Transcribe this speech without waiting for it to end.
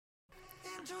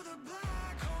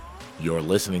You're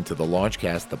listening to The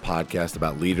Launchcast, the podcast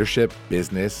about leadership,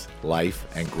 business, life,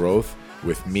 and growth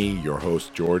with me, your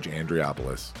host, George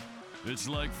Andriopoulos. It's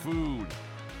like food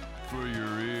for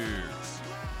your ears.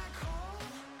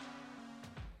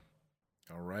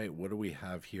 All right, what do we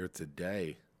have here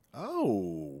today?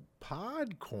 Oh,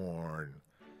 Podcorn.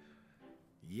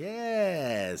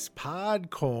 Yes,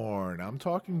 Podcorn. I'm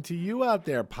talking to you out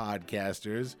there,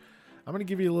 podcasters. I'm going to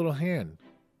give you a little hand.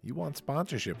 You want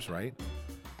sponsorships, right?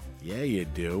 Yeah, you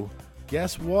do.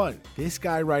 Guess what? This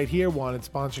guy right here wanted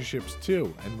sponsorships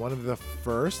too. And one of the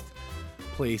first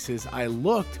places I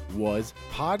looked was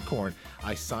Podcorn.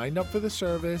 I signed up for the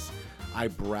service. I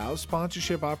browsed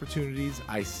sponsorship opportunities.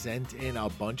 I sent in a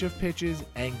bunch of pitches.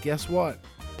 And guess what?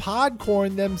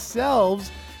 Podcorn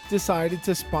themselves decided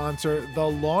to sponsor the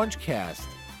Launchcast.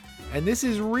 And this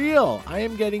is real. I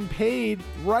am getting paid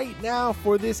right now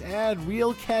for this ad.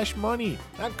 Real cash money,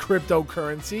 not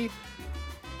cryptocurrency,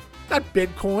 not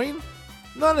Bitcoin,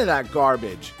 none of that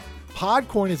garbage.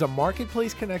 Podcorn is a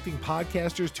marketplace connecting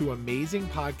podcasters to amazing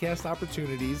podcast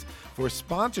opportunities for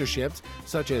sponsorships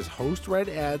such as host-read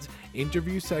ads,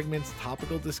 interview segments,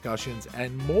 topical discussions,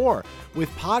 and more. With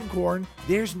Podcorn,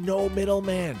 there's no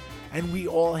middleman, and we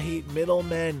all hate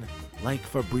middlemen. Like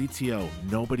Fabrizio,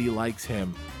 nobody likes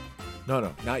him.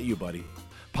 No, not you, buddy.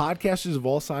 Podcasters of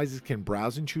all sizes can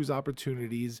browse and choose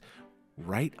opportunities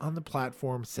right on the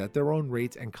platform, set their own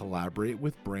rates, and collaborate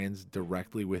with brands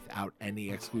directly without any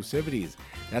exclusivities.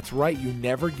 That's right, you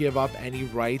never give up any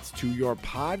rights to your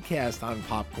podcast on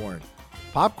Podcorn.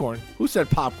 Podcorn? Who said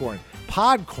popcorn?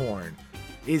 Podcorn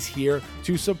is here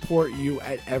to support you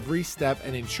at every step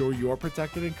and ensure you're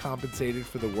protected and compensated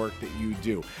for the work that you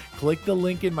do. Click the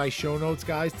link in my show notes,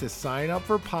 guys, to sign up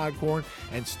for Podcorn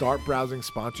and start browsing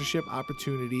sponsorship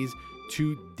opportunities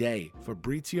today.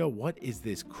 Fabrizio, what is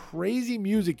this crazy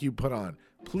music you put on?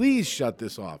 Please shut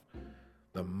this off.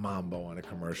 The mambo on a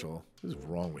commercial. What is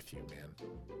wrong with you, man?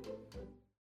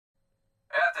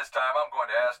 At this time, I'm going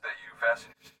to ask that you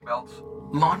fasten your seatbelts.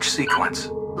 Launch sequence.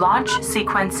 Launch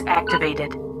sequence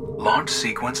activated. Launch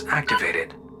sequence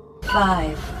activated.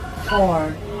 5,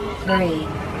 4, 3, 2,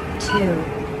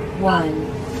 1.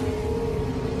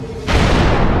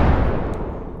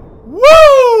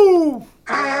 Woo!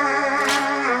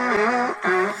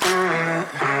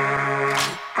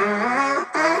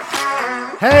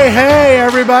 Hey,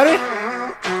 everybody.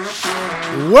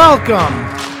 Welcome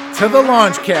to the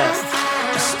Launchcast.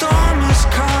 The storm is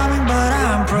coming, but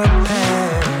I'm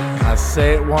prepared. I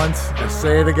say it once, I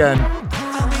say it again.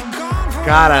 I'll be gone for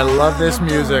God, I love this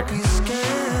music. be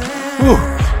scared. Whew.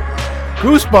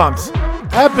 Goosebumps.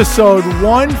 Episode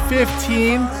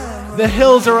 115. The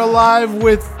hills are alive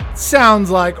with sounds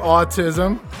like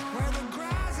autism.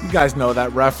 You guys know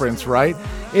that reference, right?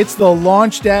 It's the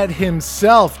launch dad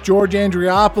himself, George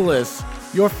Andriopoulos,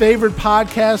 your favorite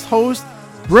podcast host,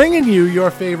 bringing you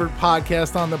your favorite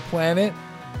podcast on the planet.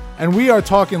 And we are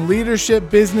talking leadership,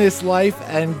 business, life,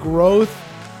 and growth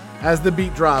as the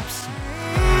beat drops.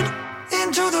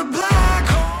 Into the black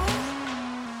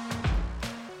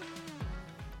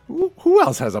hole. Who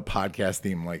else has a podcast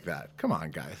theme like that? Come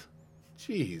on, guys.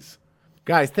 Jeez.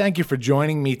 Guys, thank you for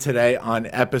joining me today on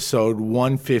episode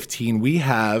 115. We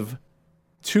have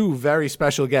two very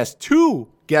special guests. Two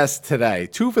guests today.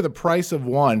 Two for the price of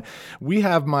one. We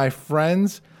have my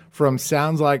friends from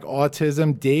Sounds Like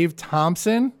Autism, Dave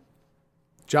Thompson,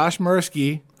 Josh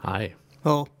Mirsky. Hi.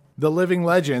 Oh, The living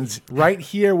legends right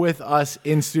here with us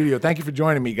in studio. Thank you for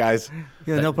joining me, guys.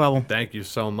 yeah, no problem. Thank you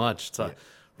so much. It's a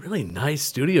really nice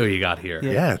studio you got here.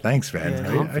 Yeah, thanks, man.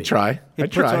 Yeah. I try. It I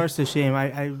puts try. ours to shame.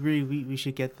 I really, we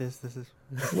should get this. This is.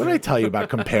 What did I tell you about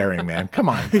comparing, man? Come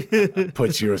on.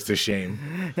 Puts yours to shame.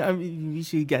 I mean, we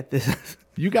should get this.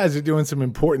 You guys are doing some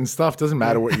important stuff. Doesn't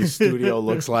matter what your studio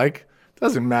looks like.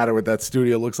 Doesn't matter what that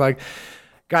studio looks like.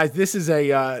 Guys, this is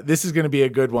going to be a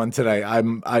good one today.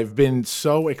 I've been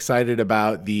so excited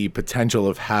about the potential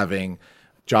of having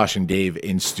Josh and Dave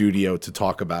in studio to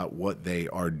talk about what they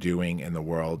are doing in the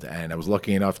world. And I was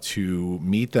lucky enough to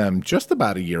meet them just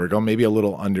about a year ago, maybe a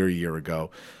little under a year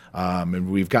ago. And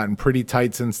we've gotten pretty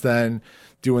tight since then,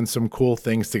 doing some cool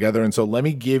things together. And so let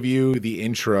me give you the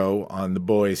intro on the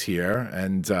boys here,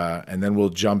 and then we'll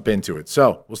jump into it.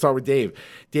 So we'll start with Dave.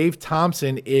 Dave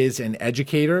Thompson is an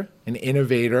educator, an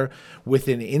innovator with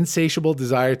an insatiable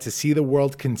desire to see the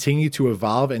world continue to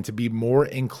evolve and to be more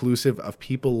inclusive of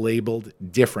people labeled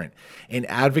different. An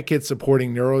advocate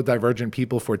supporting neurodivergent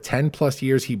people for 10 plus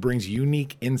years, he brings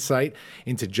unique insight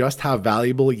into just how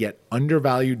valuable yet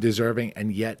undervalued, deserving,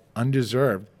 and yet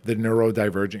undeserved the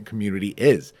neurodivergent community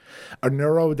is. A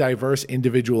neurodiverse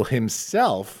individual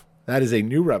himself, That is a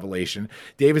new revelation.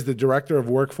 Dave is the director of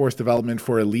workforce development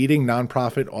for a leading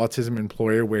nonprofit autism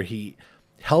employer where he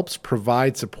helps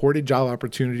provide supported job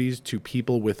opportunities to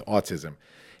people with autism.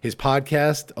 His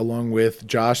podcast, along with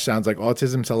Josh, Sounds Like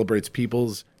Autism, celebrates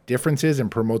people's differences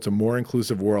and promotes a more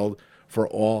inclusive world for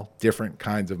all different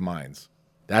kinds of minds.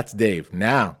 That's Dave.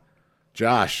 Now,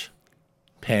 Josh,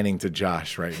 panning to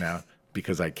Josh right now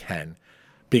because I can,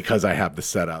 because I have the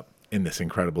setup in this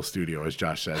incredible studio, as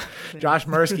Josh says. Josh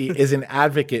Mirsky is an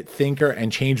advocate, thinker,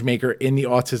 and change maker in the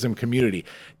autism community.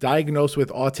 Diagnosed with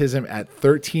autism at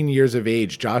 13 years of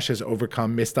age, Josh has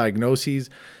overcome misdiagnoses,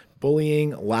 bullying,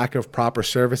 lack of proper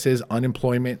services,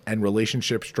 unemployment, and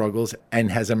relationship struggles,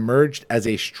 and has emerged as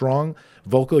a strong,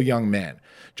 vocal young man.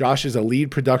 Josh is a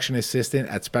lead production assistant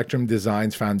at Spectrum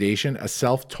Designs Foundation, a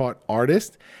self-taught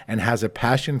artist, and has a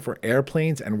passion for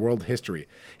airplanes and world history.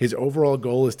 His overall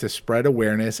goal is to spread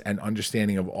awareness and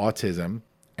understanding of autism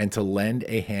and to lend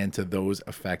a hand to those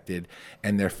affected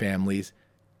and their families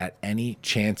at any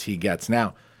chance he gets.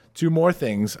 Now, two more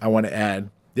things I want to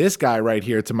add. This guy right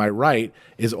here to my right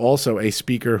is also a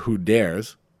speaker who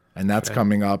dares, and that's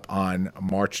coming up on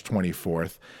March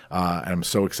 24th. And I'm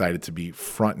so excited to be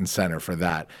front and center for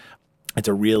that. It's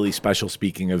a really special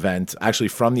speaking event, actually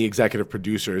from the executive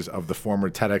producers of the former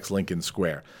TEDx Lincoln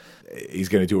Square. He's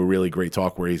going to do a really great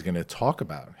talk where he's going to talk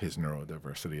about his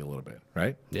neurodiversity a little bit,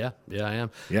 right? Yeah, I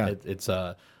am. Yeah. It's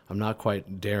I'm not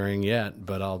quite daring yet,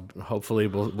 but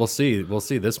we'll see. We'll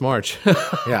see this March.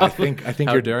 Yeah, I think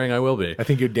how you're daring I will be. I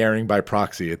think you're daring by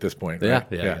proxy at this point. Right?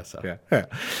 Yeah, I guess so. Yeah.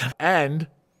 And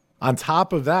on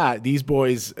top of that, these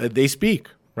boys, they speak,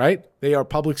 right? They are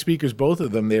public speakers, both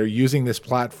of them. They're using this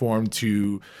platform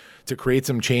to create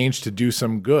some change, to do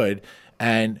some good.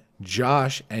 And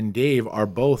Josh and Dave are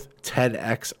both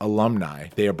TEDx alumni.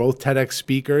 They are both TEDx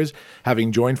speakers,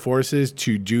 having joined forces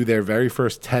to do their very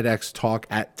first TEDx talk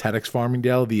at TEDx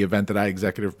Farmingdale, the event that I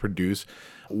executive produce.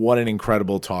 What an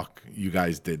incredible talk you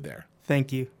guys did there.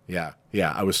 Thank you. Yeah.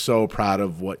 I was so proud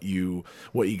of what you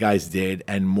guys did,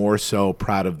 and more so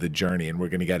proud of the journey. And we're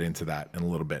going to get into that in a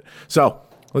little bit. So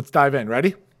let's dive in.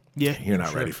 Ready? Yeah. You're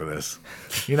not ready for this.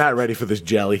 You're not ready for this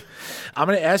jelly. I'm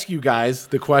going to ask you guys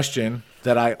the question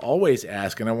that I always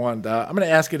ask, and I'm going to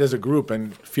ask it as a group,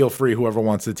 and feel free, whoever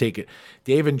wants to take it.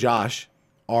 Dave and Josh,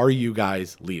 are you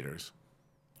guys leaders?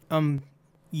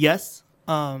 Yes.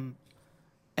 And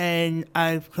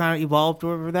I've kind of evolved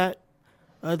over that.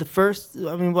 When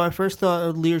I first thought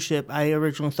of leadership, I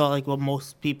originally thought like what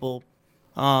most people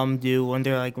do when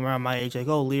they're like around my age, like,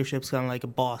 oh, leadership's kind of like a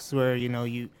boss where,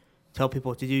 you tell people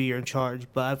what to do, you're in charge.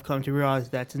 But I've come to realize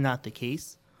that's not the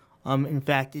case. In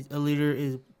fact, a leader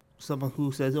is someone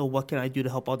who says, oh, what can I do to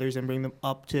help others and bring them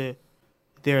up to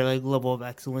their like level of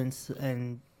excellence,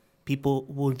 and people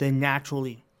will then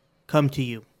naturally come to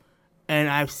you. And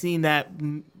I've seen that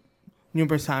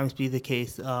numerous times be the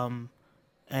case.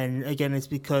 And again, it's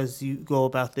because you go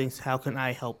about things, how can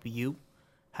I help you?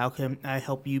 How can I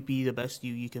help you be the best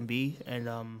you can be?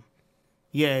 And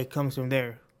it comes from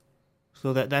there.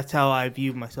 So that's how I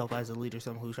view myself as a leader,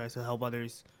 someone who tries to help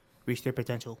others reach their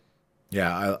potential.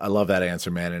 Yeah, I love that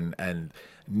answer, man. And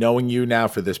knowing you now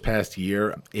for this past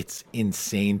year, it's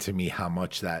insane to me how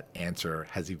much that answer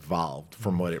has evolved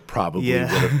from what it probably would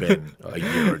have been a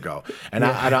year ago. And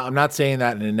I'm not saying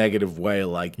that in a negative way,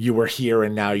 like you were here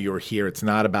and now you're here. It's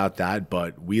not about that,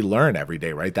 but we learn every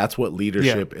day, right? That's what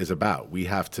leadership is about. We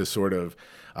have to sort of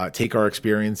take our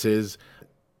experiences,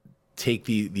 take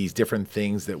these different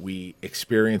things that we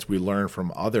experience, we learn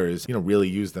from others, really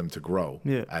use them to grow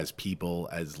as people,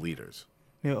 as leaders.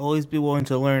 Yeah, always be willing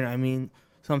to learn. I mean,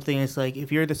 something is like,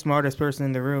 if you're the smartest person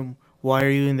in the room, why are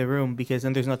you in the room? Because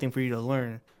then there's nothing for you to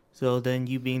learn. So then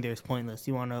you being there is pointless.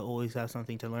 You want to always have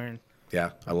something to learn.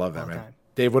 Yeah, I love that, man.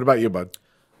 Dave, what about you, bud?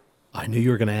 I knew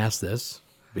you were going to ask this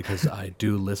because I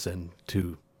do listen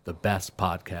to the best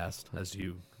podcast, as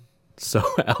you so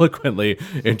eloquently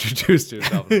introduced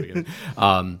yourself at the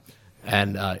beginning.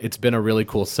 And it's been a really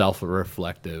cool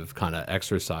self-reflective kind of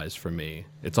exercise for me.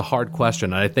 It's a hard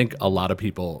question, and I think a lot of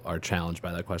people are challenged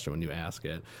by that question when you ask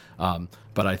it.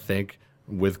 But I think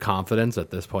with confidence at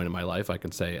this point in my life, I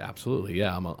can say absolutely,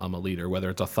 yeah, I'm a leader,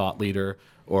 whether it's a thought leader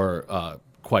or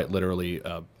quite literally,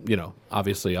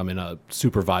 obviously I'm in a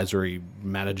supervisory,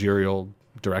 managerial,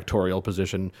 directorial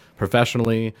position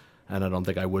professionally. And I don't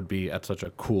think I would be at such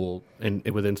a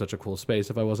within such a cool space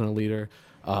if I wasn't a leader.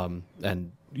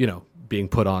 And being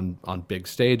put on big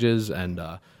stages and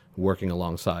working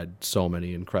alongside so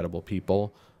many incredible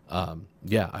people.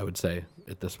 I would say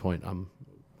at this point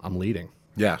I'm leading.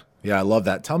 Yeah, I love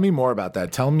that. Tell me more about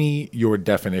that. Tell me your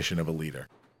definition of a leader.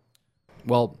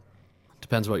 Well,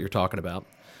 depends what you're talking about.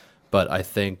 But I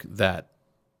think that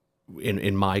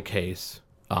in my case,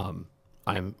 I'm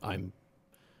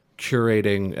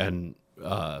curating and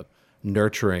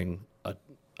nurturing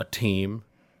a team,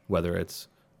 whether it's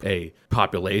a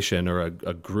population or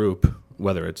a group,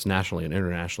 whether it's nationally and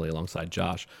internationally alongside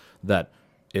Josh, that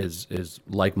is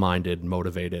like-minded,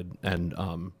 motivated, and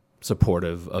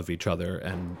supportive of each other,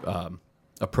 and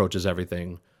approaches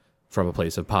everything from a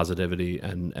place of positivity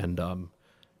and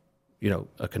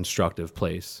a constructive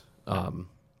place. And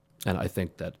I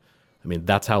think that,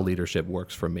 that's how leadership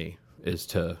works for me, is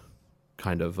to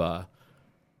kind of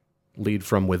lead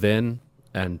from within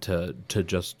and to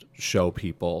just show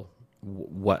people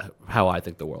how I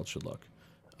think the world should look.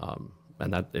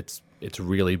 And that it's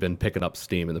really been picking up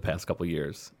steam in the past couple of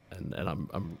years, and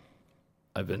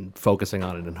I've been focusing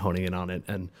on it and honing in on it,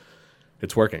 and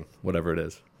it's working, whatever it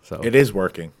is. So it is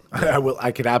working.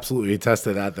 I could absolutely attest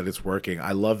to that it's working.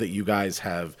 I love that you guys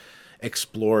have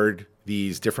explored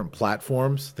these different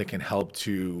platforms that can help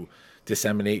to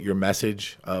disseminate your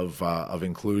message of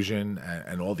inclusion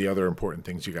and all the other important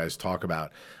things you guys talk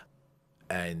about.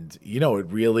 And it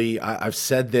really, I've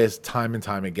said this time and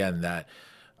time again, that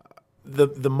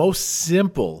the most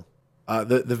simple,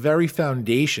 the very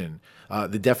foundation,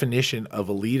 the definition of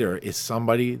a leader is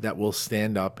somebody that will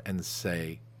stand up and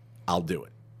say, I'll do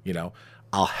it.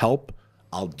 I'll help,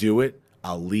 I'll do it,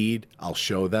 I'll lead, I'll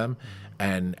show them.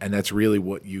 And that's really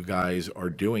what you guys are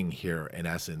doing here, in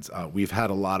essence. We've had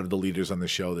a lot of the leaders on the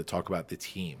show that talk about the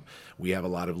team. We have a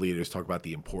lot of leaders talk about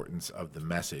the importance of the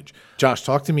message. Josh,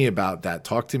 talk to me about that.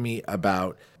 Talk to me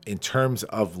about, in terms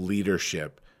of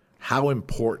leadership, how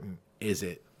important is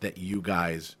it that you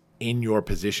guys in your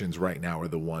positions right now are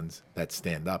the ones that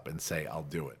stand up and say, I'll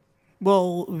do it?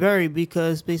 Well, very,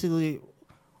 because basically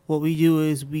what we do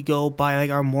is we go by like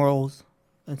our morals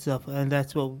and stuff, and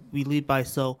that's what we lead by.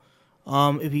 So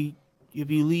if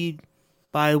you lead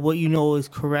by what you know is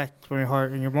correct from your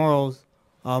heart and your morals,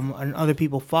 and other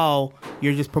people follow,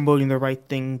 you're just promoting the right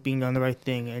thing, being done the right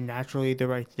thing, and naturally the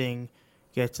right thing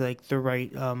gets like the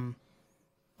right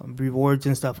rewards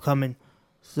and stuff coming.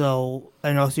 So,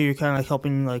 and also you're kind of like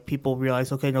helping like people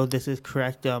realize, okay, no, this is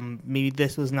correct. Maybe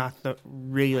this was not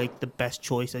really like the best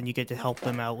choice, and you get to help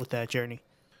them out with that journey.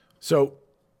 So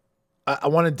I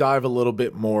want to dive a little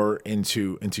bit more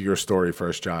into your story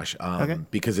first, Josh, Okay.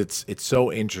 because it's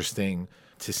so interesting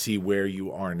to see where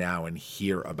you are now and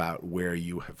hear about where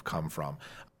you have come from.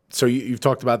 So you've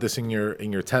talked about this in your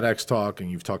TEDx talk,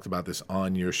 and you've talked about this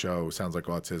on your show, Sounds Like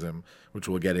Autism, which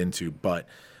we'll get into. But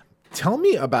tell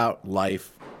me about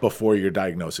life before your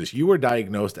diagnosis. You were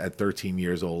diagnosed at 13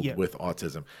 years old with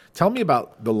autism. Tell me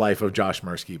about the life of Josh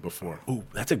Mirsky before. Ooh,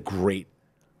 that's a great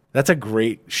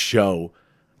show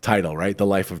title, right? The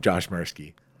Life of Josh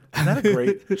Mirsky. Isn't that a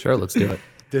great? Sure, let's do it.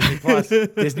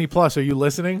 Disney Plus. Are you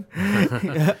listening?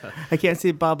 I can't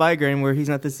say Bob Iger anymore. He's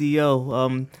not the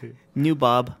CEO. New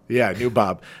Bob. Yeah, new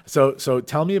Bob. So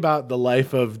tell me about the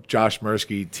life of Josh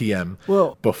Mirsky, TM,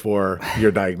 before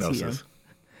your diagnosis. TM.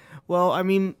 Well,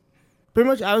 pretty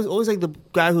much I was always like the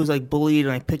guy who was like bullied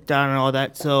and like picked on and all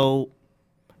that. So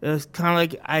it was kind of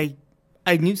like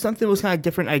I knew something was kind of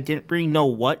different. I didn't really know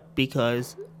what,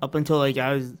 because up until like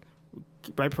I was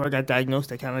right before I got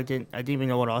diagnosed, I didn't even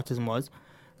know what autism was.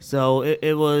 So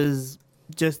it was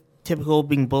just typical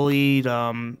being bullied,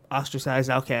 ostracized,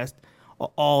 outcast,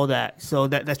 all that. So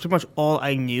that's pretty much all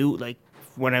I knew. Like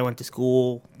when I went to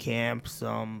school, camps,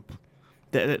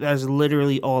 that's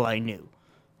literally all I knew.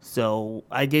 So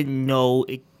I didn't know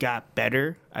it got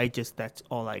better. That's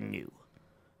all I knew.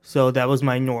 So that was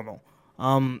my normal.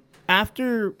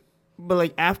 After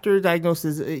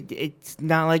diagnosis, it's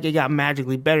not like it got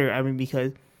magically better.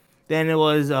 Because then it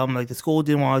was like the school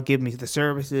didn't want to give me the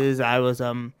services. I was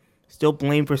still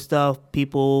blamed for stuff.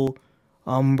 People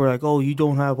were like, "Oh, you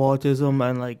don't have autism,"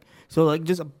 and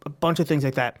just a bunch of things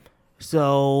like that.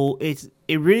 So it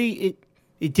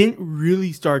didn't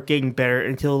really start getting better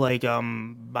until like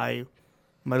my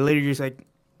later years, like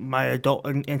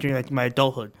entering like my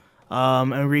adulthood,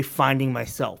 and really finding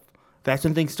myself. That's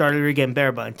when things started really getting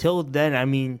better. But until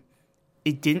then,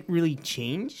 it didn't really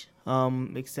change.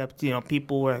 Except,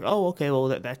 people were like, oh, okay, well,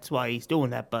 that's why he's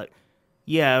doing that. But,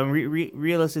 yeah,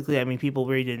 realistically, people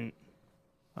really didn't.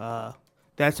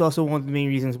 That's also one of the main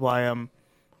reasons why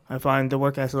I find the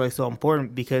work ethic so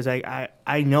important, because I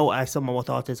know as someone with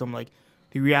autism, like,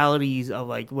 the realities of,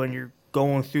 like, when you're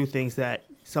going through things that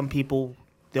some people,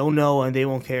 they'll know and they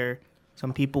won't care.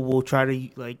 Some people will try to,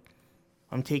 like,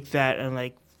 take that and,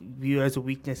 like, view it as a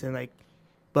weakness and, like,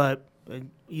 but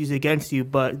use it against you.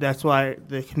 But that's why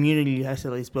the community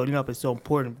is building up is so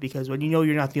important, because when you know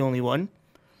you're not the only one,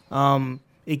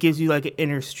 it gives you like an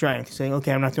inner strength, saying,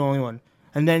 okay, I'm not the only one.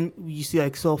 And then you see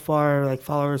like so far, like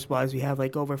followers wise, we have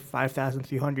like over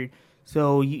 5,300.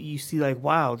 So you see like,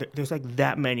 wow, there's like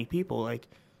that many people. Like,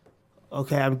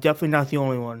 okay, I'm definitely not the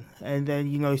only one. And then,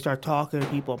 you start talking to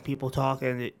people, and people talk,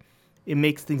 and it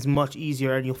makes things much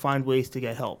easier, and you'll find ways to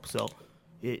get help. So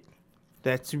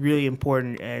that's really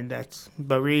important,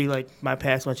 but really, like, my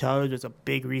childhood was a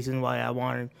big reason why I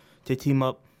wanted to team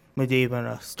up with Dave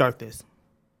and start this.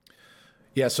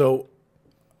 Yeah, so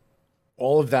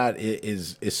all of that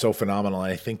is so phenomenal.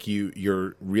 And I think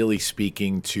you're really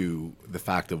speaking to the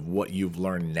fact of what you've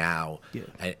learned now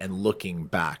and looking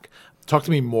back. Talk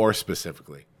to me more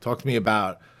specifically. Talk to me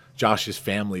about Josh's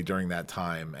family during that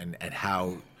time and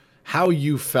how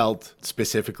you felt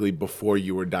specifically before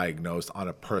you were diagnosed on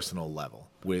a personal level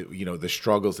with, the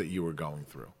struggles that you were going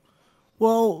through.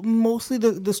 Well, mostly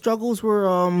the struggles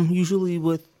were usually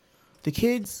with the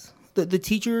kids, the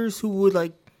teachers who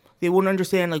would they wouldn't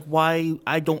understand why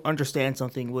I don't understand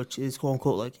something, which is quote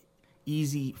unquote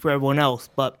easy for everyone else,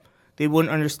 but they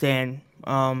wouldn't understand.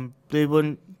 They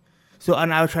wouldn't. So,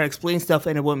 and I would try to explain stuff,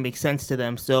 and it wouldn't make sense to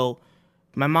them. So,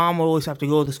 my mom would always have to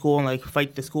go to school and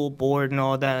fight the school board and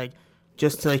all that,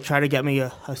 just to try to get me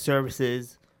a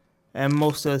services. And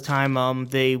most of the time,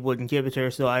 they wouldn't give it to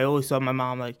her. So I always saw my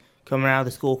mom coming out of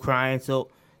the school crying. So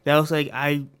that was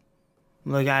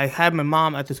I had my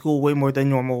mom at the school way more than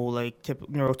normal,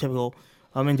 neurotypical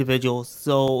individuals.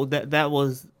 So that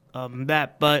was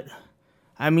that. But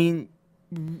I mean,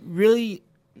 really,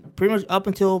 pretty much up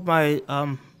until my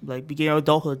beginning of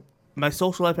adulthood, my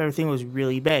social life, everything was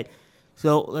really bad.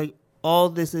 So all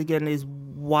this again is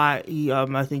why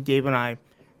I think Dave and I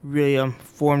really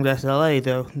formed SLA.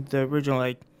 The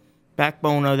original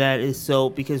backbone of that is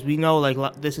because we know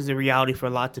this is a reality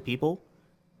for lots of people,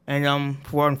 and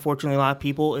for unfortunately a lot of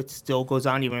people it still goes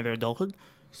on even in their adulthood.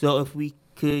 So if we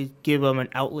could give them an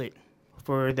outlet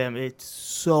for them, it's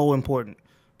so important,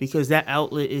 because that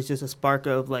outlet is just a spark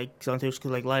of something which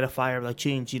could light a fire of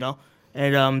change,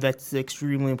 and that's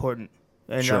extremely important.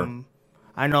 And sure.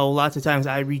 I know lots of times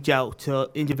I reach out to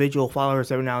individual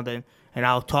followers every now and then, and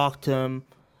I'll talk to them.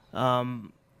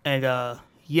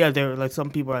 They're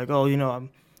some people are oh, I'm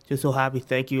just so happy.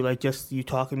 Thank you. Just you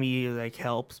talking to me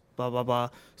helps, blah, blah, blah.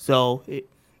 So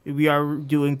we are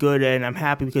doing good, and I'm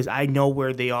happy because I know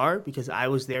where they are, because I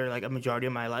was there a majority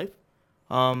of my life.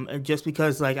 And just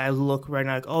because I look right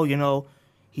now oh,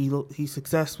 he's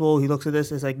successful, he looks at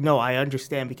this, it's no, I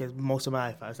understand, because most of my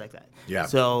life I was like that. Yeah.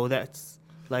 So that's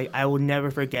I will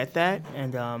never forget that,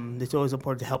 and it's always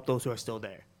important to help those who are still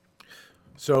there.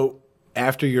 So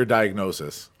after your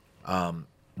diagnosis,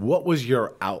 what was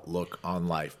your outlook on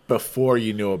life before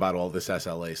you knew about all this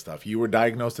SLA stuff? You were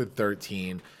diagnosed at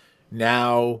 13.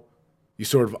 Now you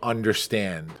sort of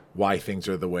understand why things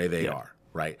are the way they are,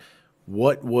 right?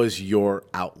 What was your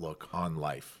outlook on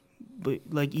life? But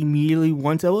immediately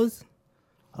once I was?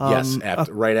 Yes,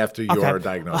 right after your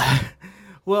diagnosis.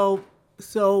 Well,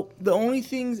 so the only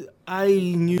things I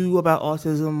knew about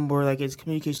autism were it's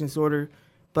communication disorder,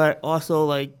 but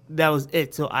also that was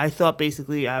it. So I thought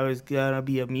basically I was gonna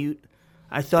be a mute.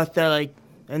 I thought that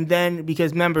and then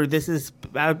because remember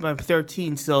I'm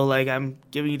 13, so I'm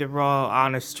giving you the raw,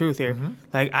 honest truth here.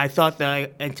 Mm-hmm. I thought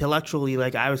that intellectually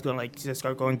I was gonna just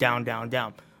start going down, down,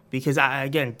 down, because I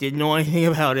again didn't know anything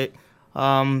about it.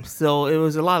 So it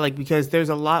was a lot because there's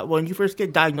a lot when you first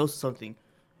get diagnosed with something.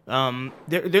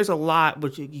 There's a lot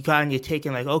which you kind of take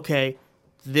in okay,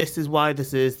 this is why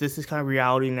this is kind of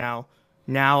reality now.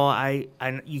 Now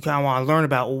you kind of want to learn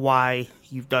about why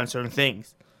you've done certain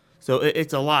things. So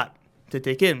it's a lot to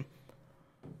take in.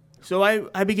 So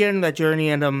I began that journey,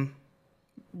 and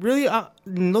really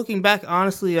looking back,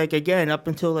 honestly, again, up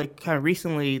until kind of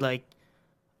recently,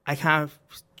 I kind of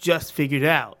just figured it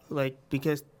out.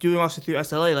 Because doing also through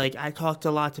SLA, I talked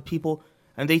to lots of people,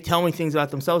 and they tell me things about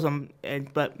themselves,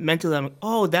 but mentally I'm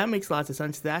oh, that makes lots of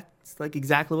sense. That's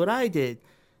exactly what I did.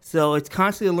 So it's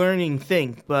constantly a learning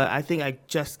thing, but I think I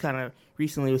just kind of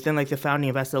recently, within the founding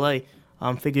of SLA,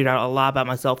 figured out a lot about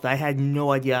myself that I had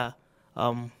no idea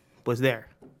was there.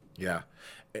 Yeah,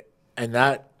 and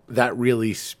that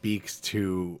really speaks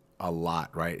to a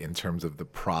lot, right, in terms of the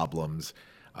problems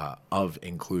of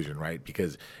inclusion, right?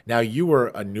 Because now you were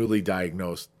a newly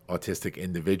diagnosed autistic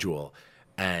individual,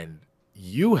 and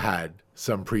you had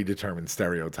some predetermined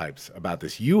stereotypes about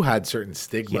this. You had certain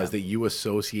stigmas that you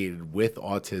associated with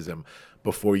autism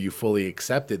before you fully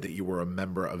accepted that you were a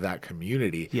member of that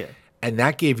community. Yeah. And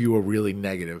that gave you a really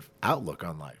negative outlook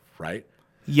on life, right?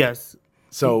 Yes.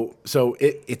 So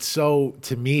it's so,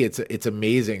 to me, it's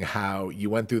amazing how you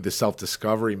went through the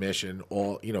self-discovery mission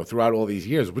throughout all these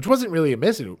years, which wasn't really a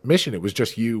mission. It was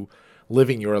just you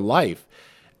living your life.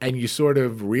 And you sort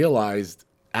of realized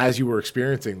as you were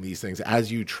experiencing these things, as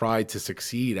you tried to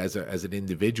succeed as an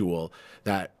individual,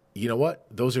 that, you know what,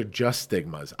 those are just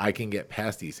stigmas. I can get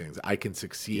past these things. I can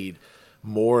succeed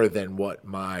more than what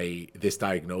this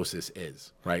diagnosis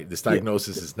is, right? This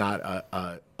diagnosis is not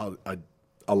a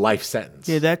life sentence.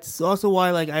 Yeah, that's also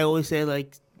why, like, I always say,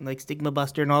 like stigma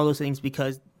buster and all those things,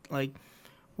 because, like,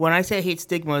 when I say I hate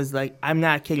stigmas, like, I'm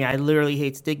not kidding. I literally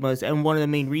hate stigmas, and one of the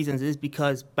main reasons is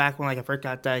because back when, like, I first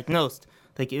got diagnosed,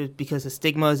 like, it was because of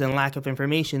stigmas and lack of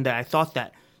information that I thought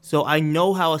that. So I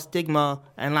know how a stigma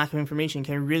and lack of information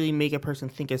can really make a person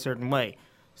think a certain way.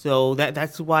 So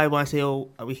that's why when I say, oh,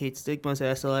 we hate stigmas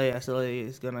at SLA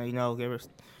is gonna,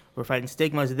 we're fighting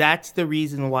stigmas. That's the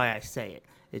reason why I say it.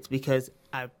 It's because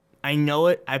I know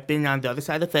it. I've been on the other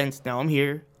side of the fence. Now I'm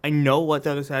here. I know what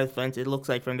the other side of the fence it looks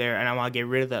like from there, and I want to get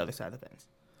rid of the other side of the fence.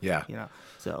 Yeah.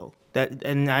 So that,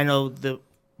 and I know the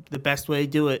best way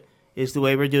to do it is the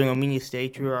way we're doing it. We need to stay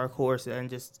true to our course, and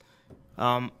just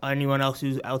anyone else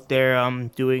who's out there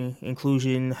doing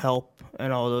inclusion, help,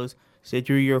 and all those, stay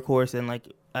true to your course, and like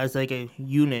as like a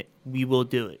unit, we will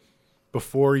do it.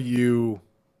 Before you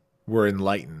were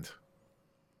enlightened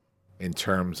in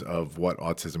terms of what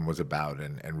autism was about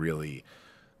and really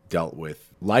dealt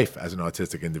with life as an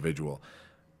autistic individual,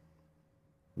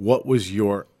 what was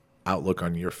your outlook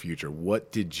on your future?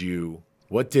 What did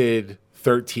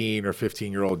 13 or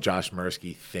 15-year-old Josh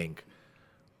Mirsky think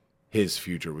his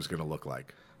future was going to look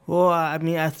like? Well, I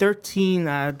mean, at 13,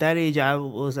 at that age, I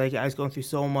was going through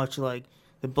so much, like,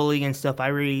 the bullying and stuff.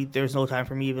 There's no time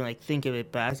for me to even, like, think of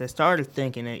it. But as I started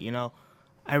thinking it,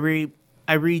 I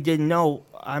really didn't know.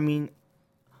 I mean,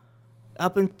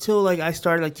 up until, like, I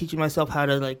started, like, teaching myself how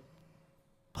to, like,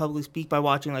 publicly speak by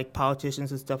watching, like,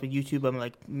 politicians and stuff on YouTube. I'm,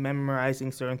 like,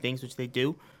 memorizing certain things, which they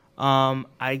do.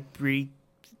 I really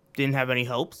didn't have any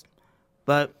hopes.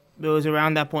 But it was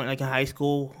around that point, like, in high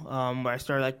school, where I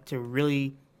started, like, to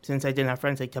really, since I didn't have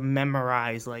friends, like, to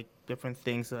memorize, like, different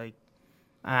things. Like,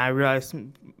 I realized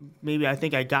maybe I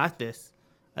think I got this.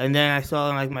 And then I saw,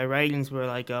 like, my writings were,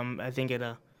 like, I think at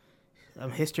a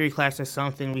history class or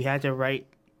something, we had to write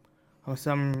on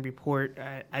some report.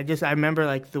 I remember,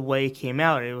 like, the way it came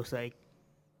out. It was, like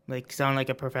sound like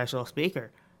a professional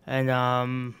speaker. And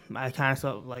I kind of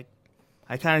felt like,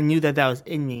 I kind of knew that was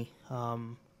in me.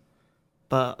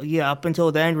 But yeah, up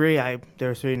until then, really,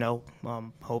 there's really no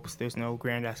hopes. There's no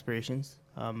grand aspirations.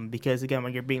 Because again,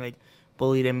 when you're being like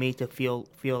bullied and made to feel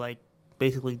like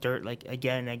basically dirt, like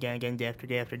again, day after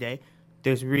day after day,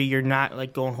 you're not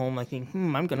like going home like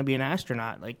thinking, I'm gonna be an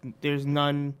astronaut. Like there's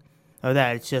none of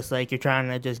that. It's just like you're trying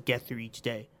to just get through each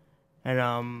day,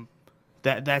 and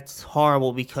that's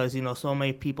horrible because so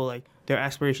many people, like, their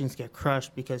aspirations get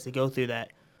crushed because they go through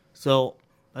that. So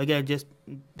again, just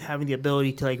having the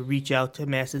ability to like reach out to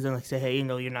masses and like say, hey,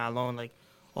 you're not alone, like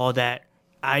all that.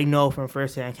 I know from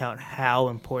firsthand account how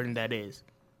important that is,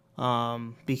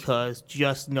 because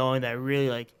just knowing that really,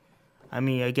 like, I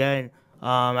mean, again,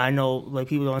 I know like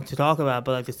people don't want to talk about it,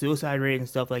 but like the suicide rate and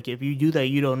stuff, like if you do that,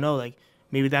 you don't know, like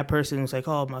maybe that person is like,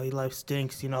 oh, my life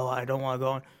stinks, I don't want to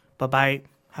go on. But by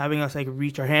having us like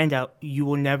reach our hand out, you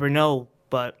will never know,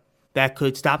 but that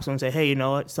could stop someone and say, hey, you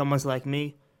know what, someone's like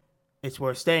me, it's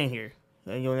worth staying here,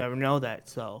 and you'll never know that.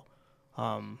 So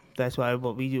that's why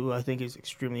what we do, I think, is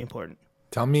extremely important.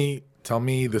 Tell me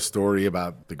the story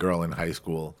about the girl in high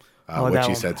school, what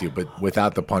she said to you, but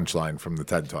without the punchline from the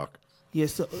TED Talk. Yeah,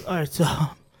 so, all right, so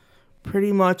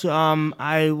pretty much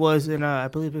I was in, I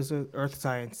believe it was earth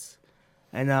science,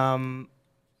 and I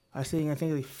was sitting, I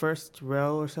think, the first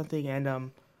row or something,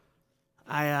 and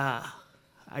I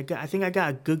think I got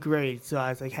a good grade, so I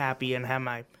was like happy and had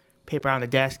my paper on the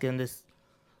desk, and this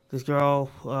girl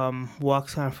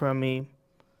walks on from me,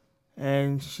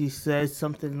 and she says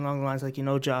something along the lines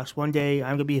like, Josh, one day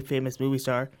I'm gonna be a famous movie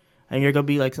star, and you're gonna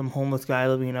be like some homeless guy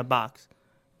living in a box.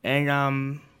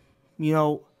 And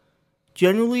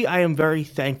generally I am very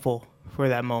thankful for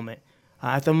that moment.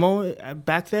 At the moment,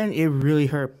 back then, it really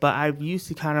hurt, but I've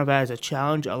used it kind of as a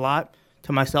challenge a lot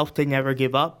to myself to never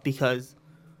give up, because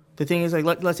the thing is,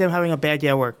 like, let's say I'm having a bad day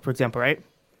at work, for example, right?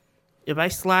 If I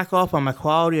slack off on my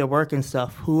quality of work and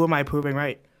stuff, who am I proving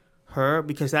right? Her,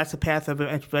 because that's the path of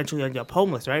eventually end up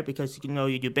homeless, right? Because,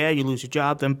 you do bad, you lose your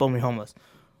job, then boom, you're homeless.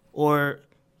 Or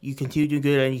you continue to do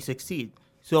good and you succeed.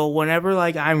 So whenever,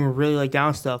 like, I'm really, like,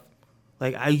 down stuff,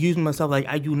 like, I use myself, like,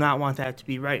 I do not want that to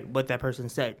be right, what that person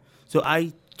said. So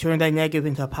I turn that negative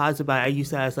into a positive. I use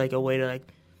that as, like, a way to, like,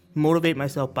 motivate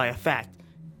myself by a fact.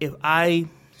 if I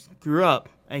screw up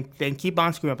and then keep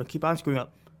on screwing up and keep on screwing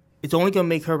up, it's only going to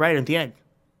make her right at the end.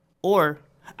 Or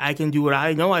I can do what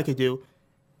I know I could do,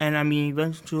 and I mean,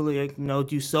 eventually,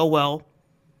 do so well.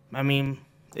 I mean,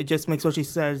 it just makes what she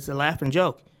says a laughing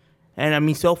joke. And I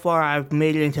mean, so far I've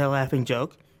made it into a laughing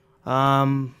joke,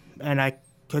 and I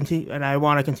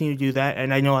want to continue to do that,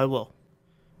 and I know I will.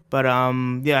 But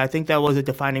I think that was a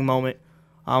defining moment.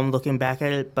 Looking back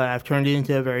at it, but I've turned it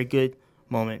into a very good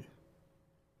moment.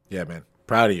 Yeah, man,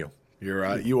 proud of you.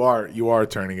 You are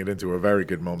turning it into a very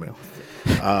good moment.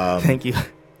 Thank you.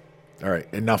 All right,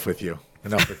 enough with you. I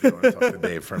want to talk to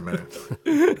Dave for a minute.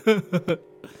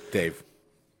 Dave,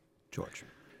 George,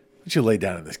 you should lay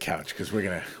down on this couch because we're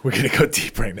gonna go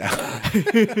deep right now.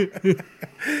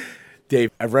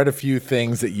 Dave, I've read a few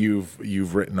things that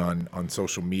you've written on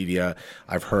social media.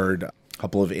 I've heard a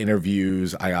couple of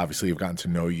interviews. I obviously have gotten to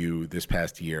know you this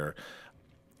past year.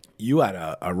 You had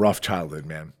a rough childhood,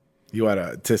 man.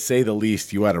 To say the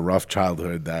least, you had a rough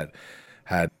childhood that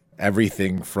had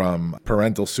everything from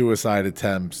parental suicide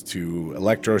attempts to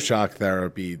electroshock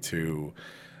therapy to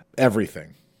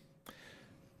everything.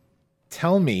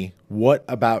 Tell me, what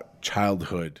about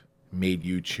childhood made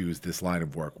you choose this line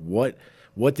of work? What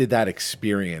did that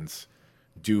experience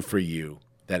do for you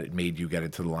that it made you get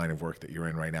into the line of work that you're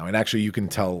in right now? And actually, you can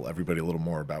tell everybody a little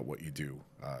more about what you do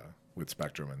with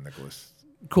Spectrum and Nicholas.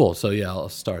 Cool. So yeah, I'll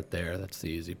start there. That's the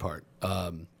easy part.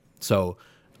 So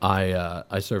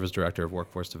I serve as director of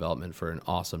workforce development for an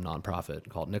awesome nonprofit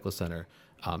called Nicholas Center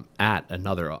at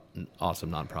another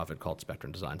awesome nonprofit called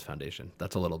Spectrum Designs Foundation.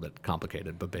 That's a little bit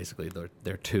complicated, but basically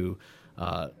they're two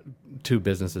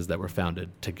businesses that were founded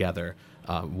together.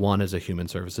 One is a human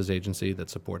services agency that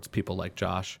supports people like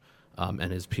Josh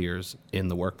and his peers in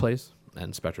the workplace,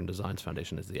 and Spectrum Designs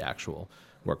Foundation is the actual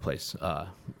workplace.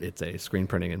 It's a screen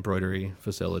printing embroidery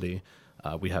facility.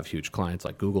 We have huge clients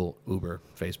like Google, Uber,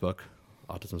 Facebook,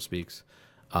 Autism Speaks,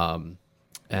 and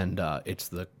it's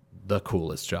the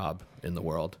coolest job in the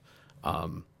world.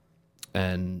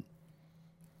 And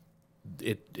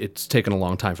it's taken a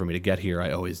long time for me to get here.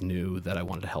 I always knew that I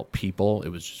wanted to help people. It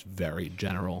was just very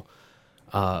general.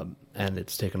 And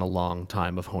it's taken a long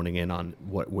time of honing in on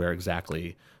where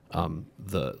exactly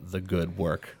the good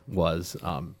work was.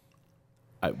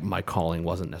 My calling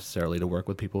wasn't necessarily to work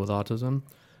with people with autism.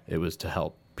 It was to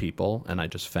help people, and I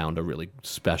just found a really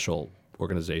special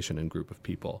organization and group of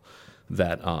people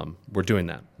that were doing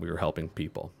that. We were helping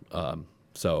people.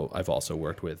 So I've also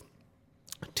worked with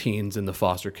teens in the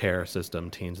foster care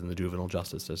system, teens in the juvenile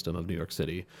justice system of New York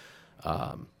City,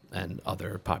 and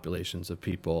other populations of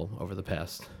people over the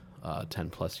past 10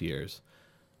 plus years.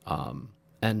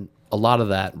 And a lot of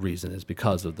that reason is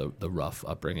because of the rough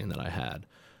upbringing that I had.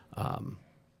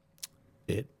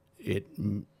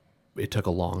 It took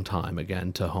a long time,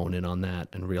 again, to hone in on that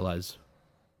and realize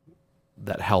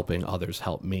that helping others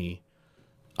help me.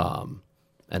 And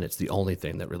it's the only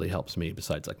thing that really helps me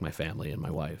besides like my family and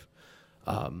my wife.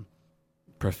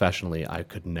 Professionally, I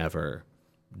could never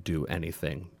do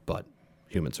anything but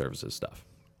human services stuff.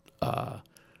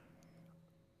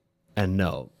 And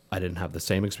no, I didn't have the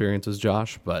same experience as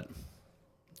Josh, but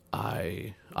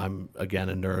I'm again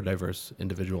a neurodiverse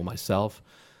individual myself.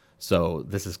 So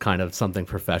this is kind of something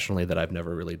professionally that I've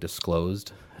never really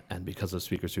disclosed. And because of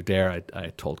Speakers Who Dare, I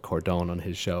told Cordone on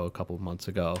his show a couple of months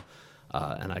ago,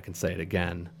 and I can say it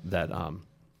again, that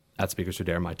at Speakers Who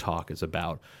Dare, my talk is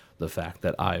about the fact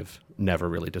that I've never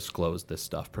really disclosed this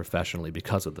stuff professionally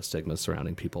because of the stigma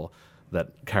surrounding people that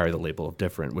carry the label of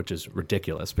different, which is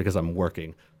ridiculous because I'm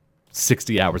working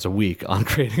 60 hours a week on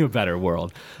creating a better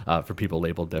world for people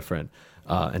labeled different.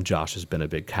 And Josh has been a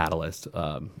big catalyst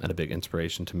and a big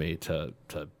inspiration to me to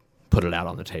put it out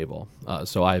on the table.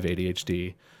 So I have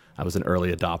ADHD. I was an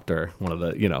early adopter, one of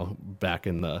the, back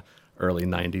in the early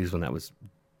 90s when that was,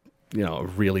 a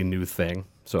really new thing.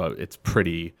 So it's a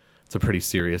pretty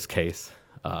serious case.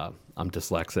 I'm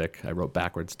dyslexic. I wrote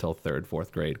backwards till 3rd,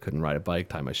 4th grade, couldn't ride a bike,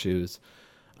 tie my shoes.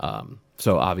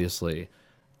 So obviously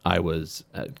I was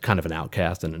kind of an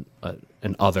outcast and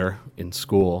an other in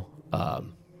school, a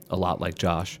lot like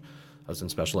Josh. I was in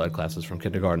special ed classes from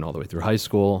kindergarten all the way through high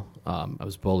school. I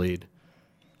was bullied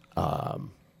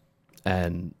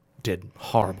and did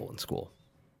horrible in school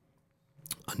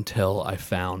until I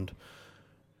found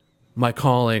my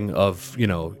calling of,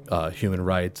 human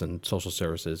rights and social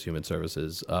services, human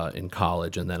services in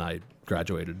college. And then I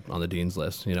graduated on the dean's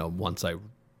list, once I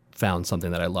found something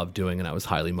that I loved doing and I was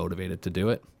highly motivated to do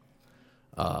it.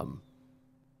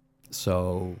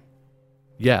 So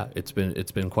yeah, it's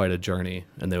been quite a journey.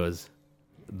 And there was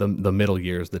the middle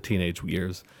years, the teenage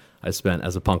years I spent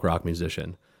as a punk rock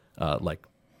musician, like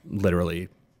literally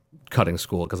cutting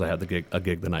school because I had a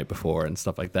gig the night before and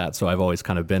stuff like that. So I've always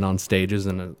kind of been on stages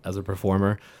and as a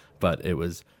performer, but it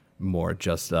was more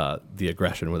just the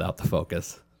aggression without the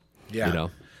focus. Yeah. You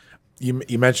know?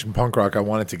 You mentioned punk rock. I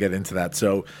wanted to get into that.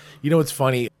 So, it's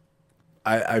funny.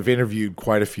 I've interviewed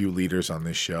quite a few leaders on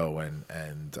this show,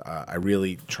 and I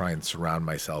really try and surround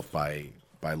myself by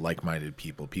like-minded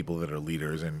people that are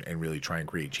leaders and really try and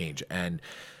create change. And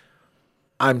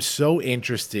I'm so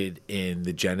interested in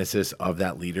the genesis of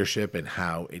that leadership and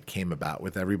how it came about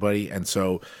with everybody. And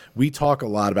so we talk a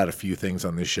lot about a few things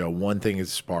on this show. One thing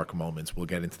is spark moments. We'll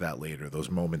get into that later. Those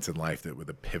moments in life that were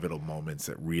the pivotal moments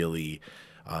that really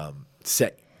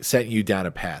set you down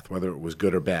a path, whether it was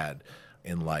good or bad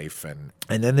in life. And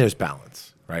then there's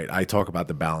balance, right? I talk about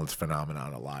the balance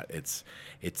phenomenon a lot. It's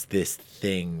this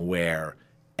thing where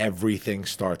everything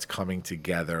starts coming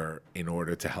together in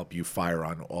order to help you fire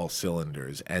on all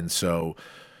cylinders. And so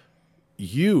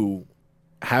you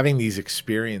having these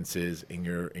experiences in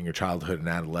your childhood and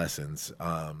adolescence,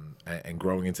 and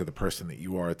growing into the person that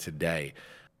you are today,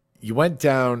 you went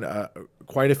down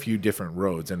quite a few different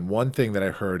roads. And one thing that I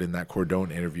heard in that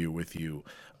Cordone interview with you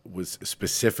was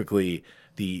specifically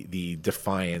the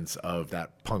defiance of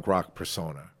that punk rock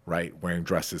persona, right? Wearing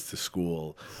dresses to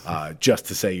school, just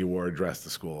to say you wore a dress to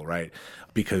school, right?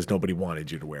 Because nobody wanted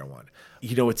you to wear one.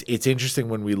 It's interesting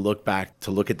when we look back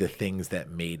to look at the things that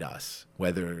made us,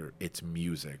 whether it's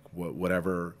music,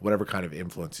 whatever kind of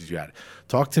influences you had.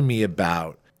 Talk to me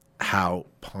about how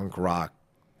punk rock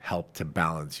helped to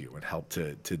balance you and helped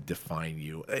to define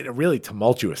you in a really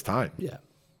tumultuous time.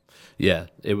 Yeah.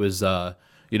 It was, I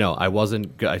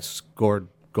scored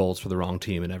goals for the wrong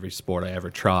team in every sport I ever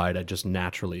tried. I just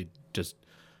naturally just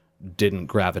didn't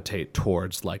gravitate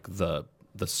towards like the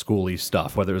schooly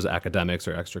stuff, whether it was academics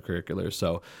or extracurriculars.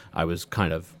 So I was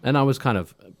kind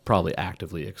of probably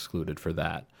actively excluded from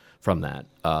that.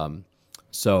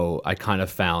 So I kind of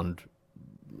found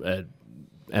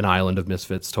an island of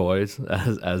misfits toys,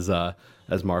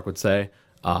 as Mark would say,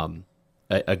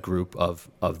 a group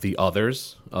of the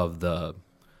others, of the,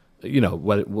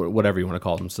 whatever you want to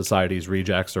call them, society's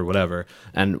rejects or whatever.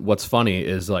 And what's funny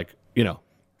is like,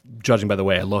 judging by the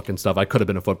way I look and stuff, I could have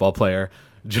been a football player.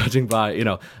 Judging by,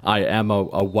 I am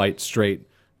a white, straight,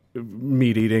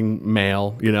 meat-eating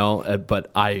male,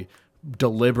 but I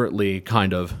deliberately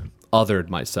kind of othered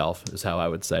myself, is how I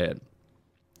would say it.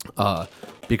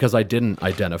 Because I didn't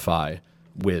identify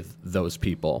with those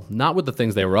people, not with the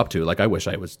things they were up to. Like, I wish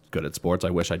I was good at sports. I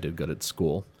wish I did good at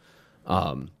school.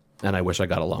 And I wish I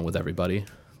got along with everybody.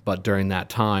 But during that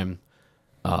time,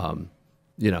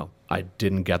 I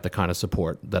didn't get the kind of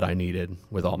support that I needed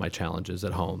with all my challenges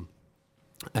at home.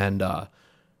 And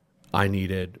I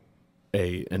needed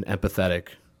an empathetic,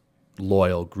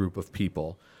 loyal group of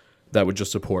people that would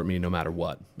just support me no matter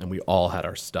what. And we all had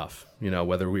our stuff,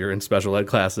 whether we were in special ed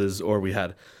classes or we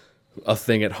had a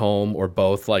thing at home or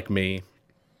both, like me.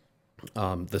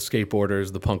 The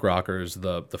skateboarders, the punk rockers,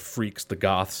 the freaks, the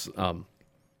goths,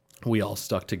 we all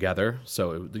stuck together.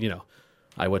 So,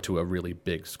 I went to a really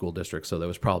big school district, so there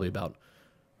was probably about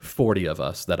 40 of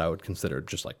us that I would consider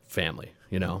just like family,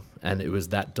 And it was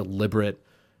that deliberate,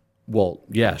 well,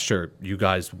 yeah, sure, you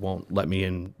guys won't let me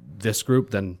in this group,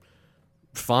 then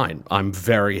fine. I'm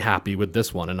very happy with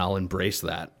this one, and I'll embrace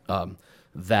that.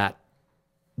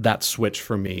 That switch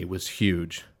for me was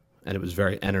huge, and it was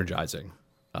very energizing,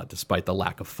 despite the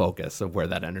lack of focus of where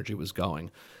that energy was going,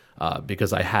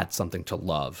 because I had something to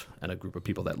love and a group of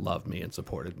people that loved me and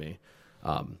supported me.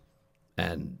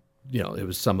 And, it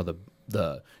was some of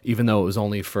the even though it was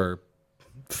only for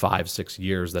 5-6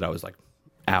 years that I was like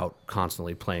out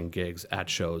constantly playing gigs at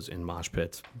shows in mosh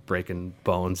pits, breaking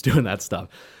bones, doing that stuff.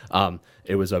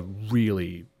 It's a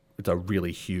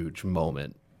really huge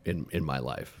moment in my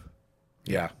life.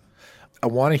 Yeah. I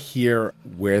want to hear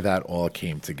where that all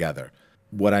came together.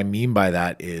 What I mean by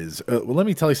that is, let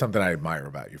me tell you something I admire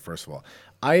about you, first of all.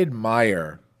 I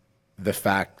admire the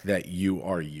fact that you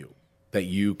are you, that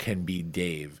you can be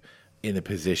Dave in the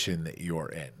position that you're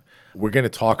in. We're going to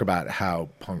talk about how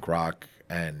punk rock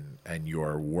and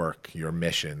your work, your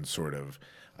mission sort of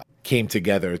came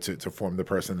together to form the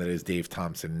person that is Dave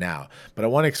Thompson now. But I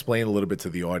want to explain a little bit to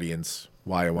the audience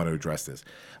why I want to address this.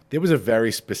 There was a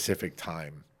very specific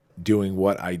time doing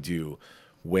what I do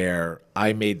where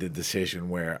I made the decision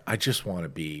where I just want to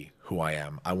be who I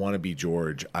am. I want to be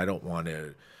George. I don't want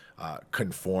to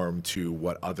conform to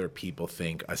what other people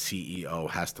think a CEO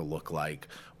has to look like,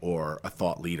 or a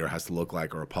thought leader has to look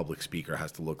like, or a public speaker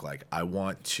has to look like. I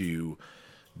want to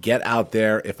get out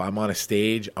there. If I'm on a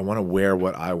stage, I want to wear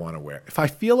what I want to wear. If I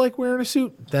feel like wearing a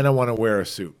suit, then I want to wear a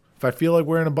suit. If I feel like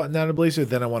wearing a button-down and blazer,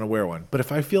 then I want to wear one. But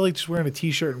if I feel like just wearing a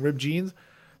t-shirt and ripped jeans,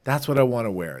 that's what I want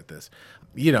to wear at this.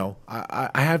 You know,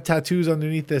 I have tattoos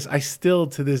underneath this. I still,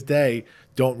 to this day,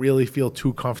 don't really feel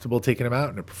too comfortable taking them out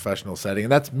in a professional setting.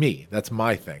 And that's me. That's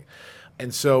my thing.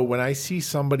 And so when I see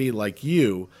somebody like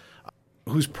you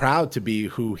who's proud to be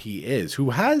who he is, who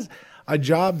has a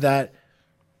job that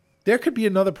there could be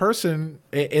another person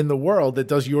in the world that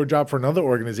does your job for another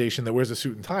organization that wears a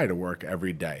suit and tie to work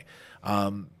every day.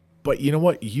 But you know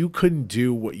what? You couldn't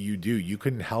do what you do. You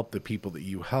couldn't help the people that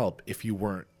you help if you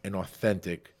weren't an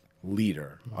authentic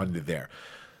leader under there.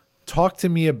 Talk to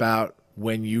me about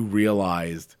when you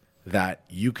realized that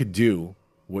you could do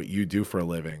what you do for a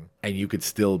living and you could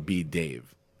still be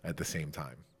Dave at the same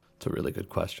time. It's a really good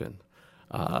question.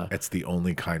 It's the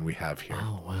only kind we have here.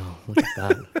 Oh, wow. Look at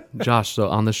that. Josh, so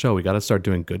on the show, we got to start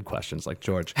doing good questions like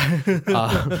George. Let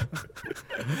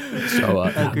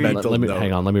me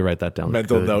hang on. Let me write that down.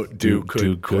 Mental note, do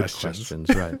good questions.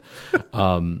 Right.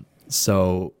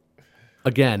 So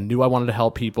again, knew I wanted to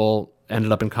help people,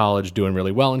 ended up in college, doing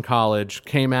really well in college,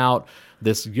 came out,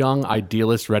 this young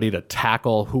idealist ready to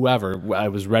tackle whoever. I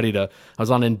was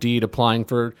on Indeed applying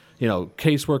for,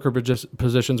 caseworker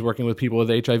positions, working with people with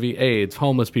HIV, AIDS,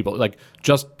 homeless people, like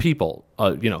just people,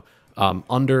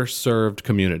 underserved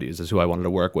communities is who I wanted to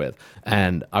work with.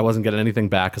 And I wasn't getting anything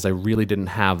back because I really didn't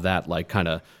have that like kind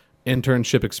of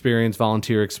internship experience,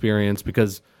 volunteer experience,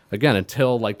 because again,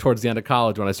 until like towards the end of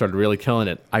college when I started really killing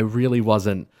it, I really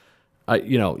wasn't,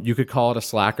 you could call it a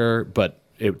slacker, but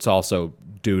it's also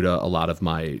due to a lot of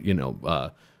my,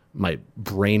 my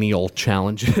brainial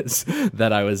challenges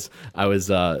that I was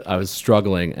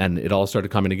struggling, and it all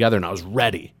started coming together, and I was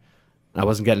ready. I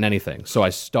wasn't getting anything, so I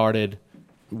started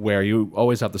where you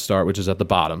always have to start, which is at the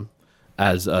bottom,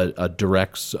 as a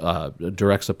direct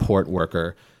support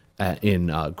worker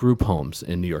in group homes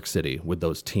in New York City with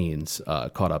those teens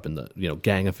caught up in the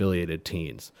gang affiliated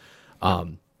teens,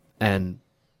 and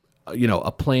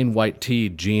a plain white tee,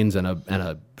 jeans, and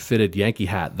a fitted Yankee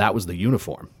hat. That was the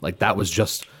uniform. Like that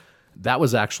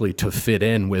was actually to fit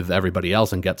in with everybody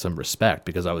else and get some respect,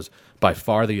 because I was by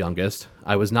far the youngest.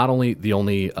 I was not only the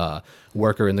only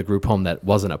worker in the group home that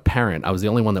wasn't a parent, I was the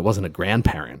only one that wasn't a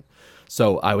grandparent.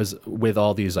 So I was with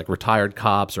all these like retired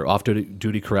cops or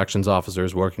off-duty corrections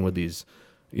officers working with these,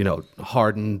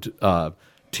 hardened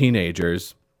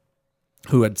teenagers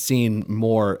who had seen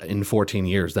more in 14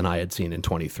 years than I had seen in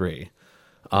 23.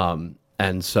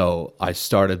 And so I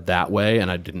started that way, and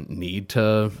I didn't need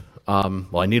to,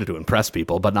 I needed to impress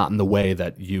people, but not in the way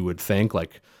that you would think,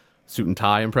 like suit and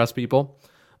tie impress people.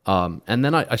 And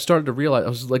then I started to realize, I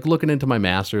was like looking into my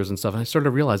master's and stuff, and I started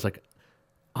to realize like,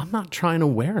 I'm not trying to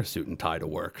wear a suit and tie to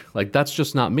work. Like, that's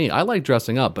just not me. I like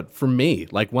dressing up, but for me,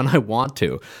 like when I want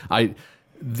to,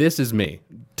 this is me.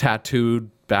 Tattooed,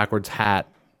 backwards hat,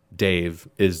 Dave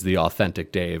is the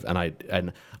authentic Dave.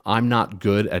 And I'm not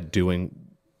good at doing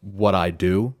what I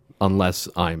do unless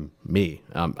I'm me.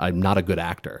 I'm not a good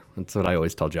actor. That's what I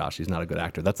always tell Josh. He's not a good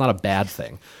actor. That's not a bad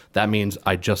thing. That means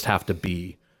I just have to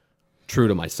be true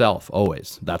to myself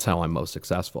always. That's how I'm most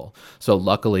successful. So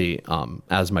luckily,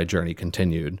 as my journey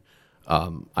continued,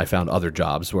 I found other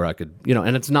jobs where I could,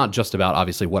 and it's not just about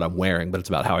obviously what I'm wearing, but it's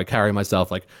about how I carry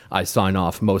myself. Like I sign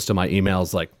off most of my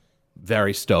emails like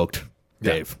very stoked,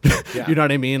 Dave. Yeah. You know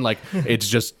what I mean? Like it's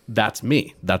just, that's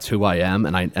me. That's who I am.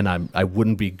 And I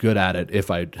wouldn't be good at it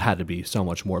if I had to be so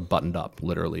much more buttoned up,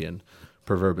 literally and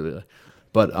proverbially.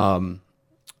 But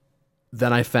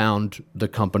then I found the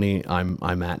company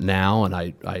I'm at now, and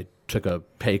I took a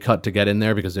pay cut to get in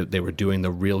there because they were doing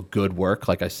the real good work,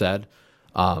 like I said.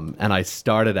 And I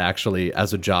started actually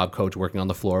as a job coach working on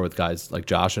the floor with guys like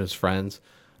Josh and his friends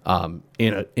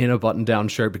in a button-down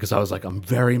shirt, because I was like, I'm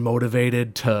very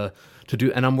motivated to do,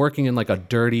 and I'm working in like a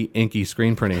dirty, inky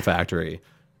screen printing factory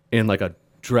in like a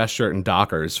dress shirt and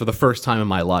Dockers for the first time in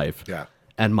my life. Yeah.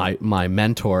 And my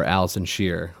mentor, Allison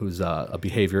Shear, who's a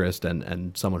behaviorist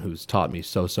and someone who's taught me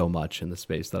so much in the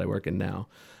space that I work in now.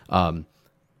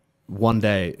 One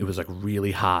day, it was like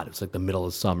really hot. It was like the middle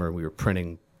of summer. We were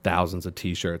printing thousands of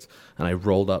T-shirts, and I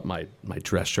rolled up my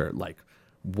dress shirt,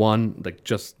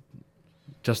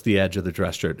 just the edge of the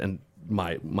dress shirt, and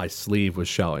my sleeve was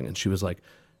showing. And she was like,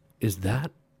 "Is that,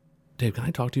 Dave, can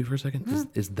I talk to you for a second?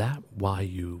 Is that why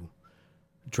you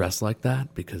dress like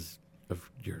that? Because of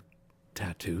your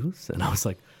tattoos?" And I was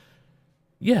like,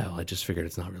 "Yeah, well, I just figured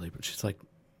it's not really." But she's like,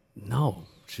 "No."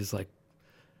 She's like,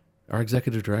 "Our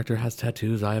executive director has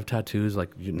tattoos. I have tattoos.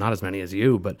 Like, not as many as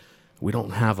you, but we don't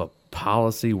have a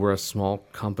policy. We're a small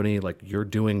company. Like, you're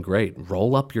doing great.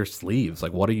 Roll up your sleeves.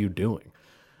 Like, what are you doing?"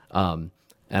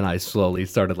 and I slowly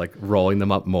started like rolling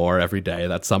them up more every day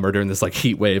that summer during this like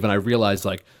heat wave, and I realized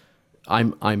like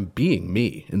I'm being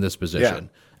me in this position.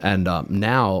 And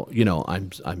now, you know,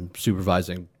 I'm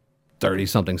supervising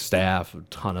 30-something staff, a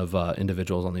ton of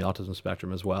individuals on the autism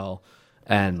spectrum as well,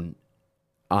 and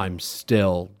I'm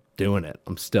still doing it.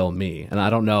 I'm still me. And I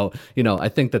don't know, you know, I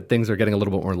think that things are getting a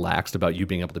little bit more relaxed about you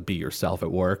being able to be yourself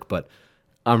at work, but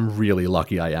I'm really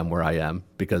lucky I am where I am,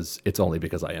 because it's only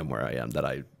because I am where I am that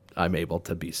I'm able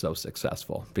to be so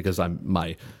successful, because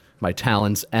my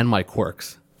talents and my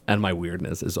quirks and my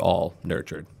weirdness is all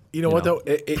nurtured. You know what, though?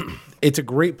 It's a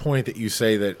great point that you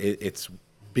say that it's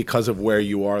because of where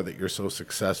you are that you're so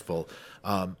successful.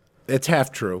 It's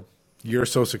half true. You're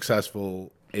so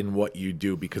successful in what you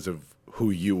do because of who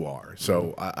you are.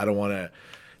 So I don't want to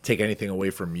take anything away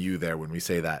from you there when we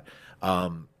say that.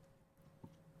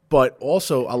 But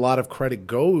also a lot of credit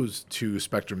goes to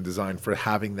Spectrum Design for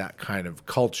having that kind of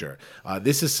culture.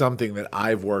 This is something that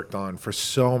I've worked on for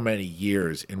so many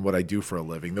years in what I do for a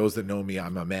living. Those that know me,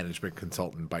 I'm a management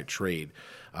consultant by trade.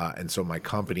 And so my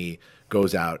company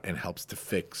goes out and helps to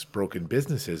fix broken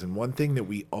businesses. And one thing that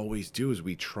we always do is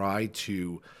we try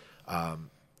to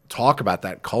talk about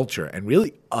that culture and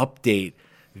really update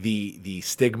the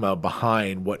stigma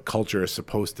behind what culture is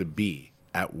supposed to be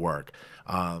at work.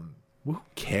 Who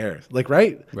cares? Like,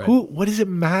 right? What does it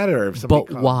matter if somebody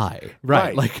But comes? why?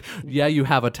 Right. Like, yeah, you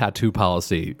have a tattoo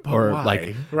policy, or why?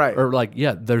 like, Right. or like,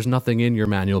 yeah, there's nothing in your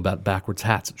manual about backwards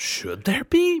hats. Should there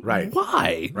be? Right.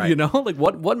 Why? Right. You know, like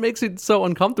what makes it so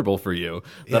uncomfortable for you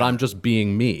that I'm just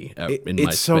being me in my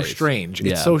It's so space? strange.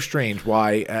 Yeah. It's so strange.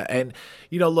 Why? And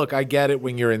you know, look, I get it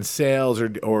when you're in sales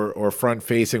or front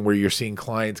facing where you're seeing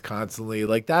clients constantly.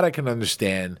 Like that, I can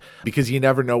understand, because you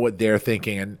never know what they're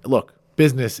thinking. And look,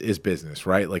 business is business,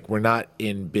 right? Like we're not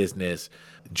in business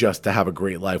just to have a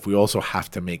great life. We also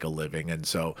have to make a living. And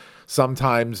so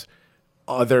sometimes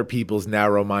other people's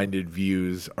narrow-minded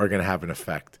views are going to have an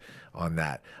effect on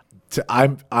that.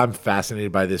 I'm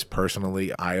fascinated by this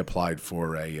personally. I applied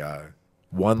for a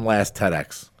one last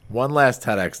TEDx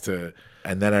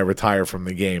and then I retire from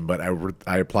the game. But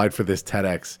I applied for this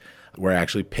TEDx where I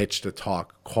actually pitched a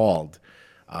talk called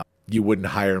 "You Wouldn't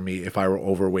Hire Me If I Were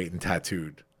Overweight and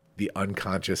Tattooed: The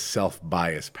Unconscious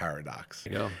Self-Bias Paradox."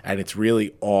 And it's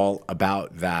really all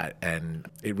about that. And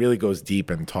it really goes deep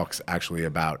and talks actually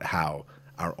about how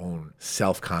our own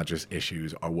self-conscious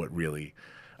issues are what really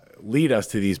lead us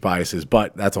to these biases.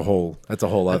 But that's a whole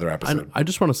other episode. I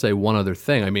just want to say one other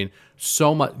thing. I mean,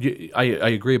 so much. I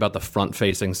agree about the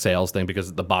front-facing sales thing,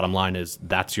 because the bottom line is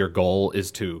that's your goal,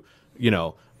 is to, you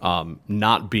know,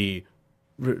 not be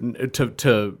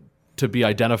to be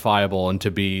identifiable and to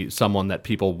be someone that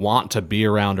people want to be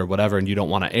around or whatever, and you don't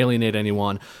want to alienate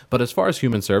anyone. But as far as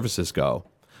human services go,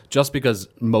 just because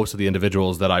most of the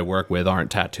individuals that I work with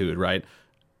aren't tattooed, right?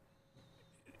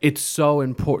 It's so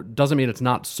important. Doesn't mean it's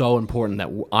not so important that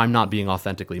I'm not being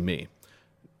authentically me.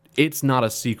 It's not a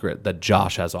secret that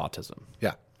Josh has autism.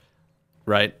 Yeah.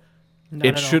 Right? Not It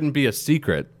at all. shouldn't be a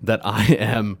secret that I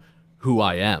am who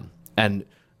I am. And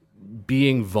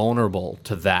being vulnerable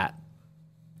to that,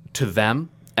 to them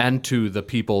and to the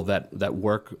people that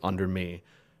work under me,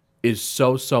 is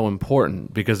so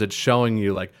important, because it's showing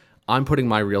you, like, I'm putting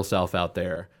my real self out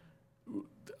there.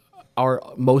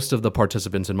 Most of the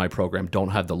participants in my program don't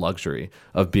have the luxury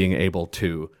of being able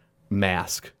to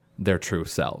mask their true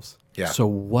selves. Yeah. So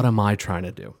what am I trying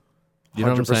to do? You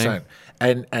know what I'm saying?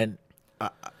 And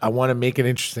I want to make an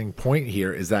interesting point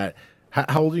here, is that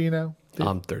how old are you now?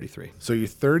 I'm 33. So you're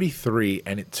 33,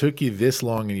 and it took you this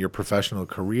long in your professional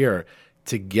career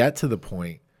to get to the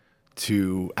point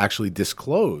to actually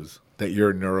disclose that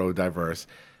you're neurodiverse.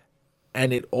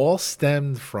 And it all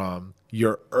stemmed from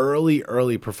your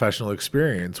early professional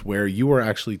experience where you were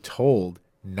actually told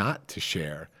not to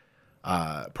share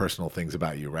personal things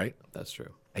about you, right? That's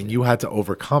true. And you had to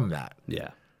overcome that. Yeah.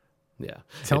 Yeah.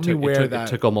 Tell me where that... It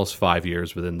took almost 5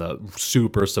 years within the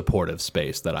super supportive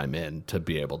space that I'm in to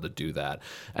be able to do that.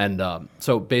 And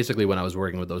so basically when I was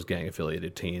working with those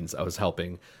gang-affiliated teens, I was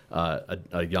helping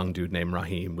a young dude named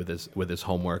Raheem with his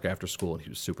homework after school, and he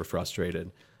was super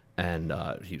frustrated. And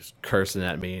he was cursing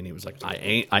at me, and he was like,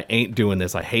 I ain't doing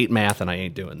this. I hate math, and I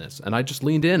ain't doing this. And I just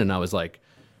leaned in, and I was like,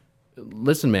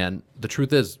 listen, man, the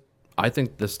truth is, I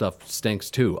think this stuff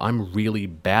stinks too. I'm really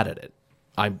bad at it.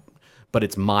 But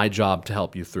it's my job to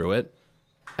help you through it,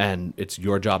 and it's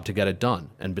your job to get it done.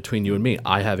 And between you and me,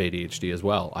 I have ADHD as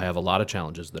well. I have a lot of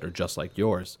challenges that are just like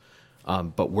yours.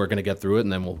 But we're going to get through it,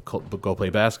 and then we'll go play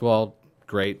basketball.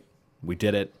 Great. We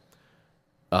did it.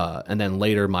 And then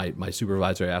later, my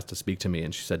supervisor asked to speak to me,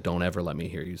 and she said, don't ever let me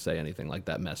hear you say anything like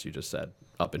that mess you just said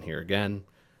up in here again.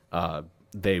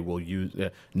 they will use,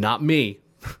 not me,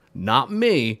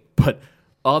 but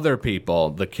other people,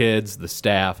 the kids, the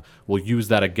staff, will use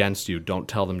that against you. Don't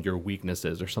tell them your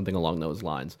weaknesses or something along those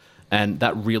lines. And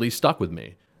that really stuck with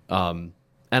me. And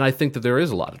I think that there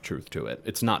is a lot of truth to it.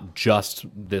 It's not just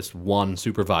this one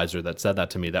supervisor that said that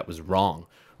to me that was wrong.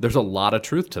 There's a lot of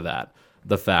truth to that.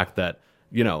 The fact that,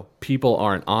 people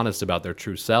aren't honest about their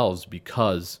true selves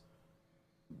because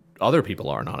other people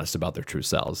aren't honest about their true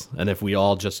selves. And if we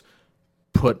all just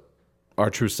put our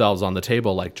true selves on the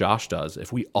table like Josh does,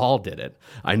 if we all did it,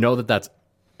 I know that that's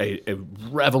a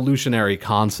revolutionary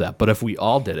concept, but if we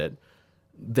all did it,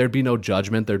 there'd be no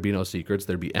judgment, there'd be no secrets,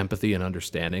 there'd be empathy and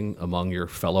understanding among your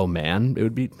fellow man. It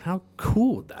would be, how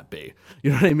cool would that be? You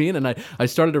know what I mean? And I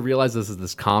started to realize this at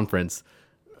this conference.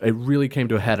 It really came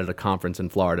to a head at a conference in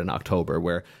Florida in October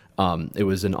where it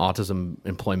was an autism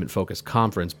employment-focused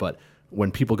conference, but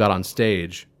when people got on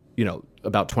stage,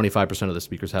 about 25% of the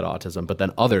speakers had autism, but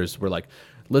then others were like,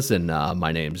 listen,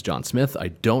 my name's John Smith. I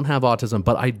don't have autism,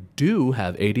 but I do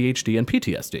have ADHD and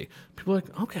PTSD. People were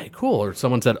like, okay, cool. Or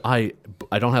someone said, I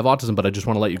don't have autism, but I just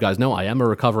want to let you guys know I am a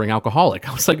recovering alcoholic.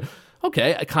 I was like,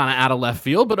 okay, kind of out of left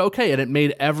field, but okay. And it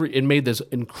made this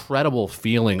incredible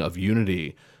feeling of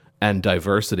unity and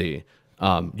diversity,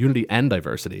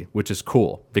 which is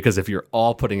cool because if you're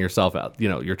all putting yourself out,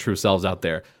 your true selves out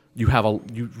there, you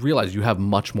realize you have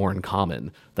much more in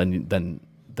common than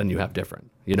you have different,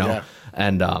 Yeah.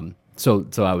 And so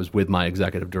I was with my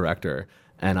executive director,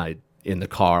 and in the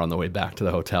car on the way back to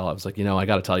the hotel, I was like, I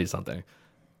got to tell you something.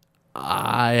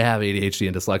 I have ADHD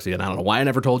and dyslexia, and I don't know why I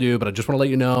never told you, but I just want to let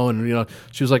you know. And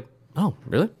she was like, "Oh,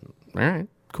 really? All right,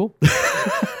 cool."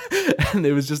 And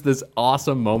it was just this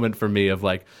awesome moment for me of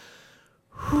like,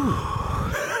 whew.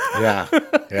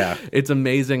 Yeah. It's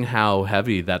amazing how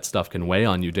heavy that stuff can weigh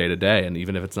on you day to day. And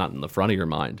even if it's not in the front of your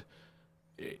mind,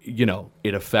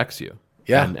 it affects you.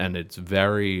 Yeah. And it's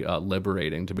very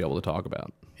liberating to be able to talk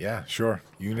about. Yeah, sure.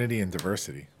 Unity and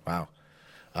diversity. Wow.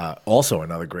 Also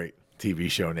another great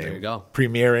TV show name. There you go.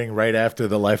 Premiering right after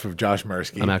The Life of Josh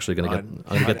Mirsky. I'm actually going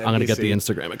to get the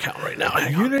Instagram account right now.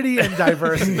 Unity and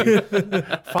Diversity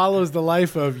follows the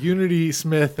life of Unity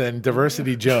Smith and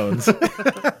Diversity Jones.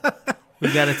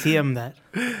 We got to TM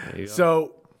that.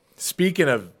 So, speaking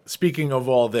of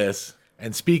all this,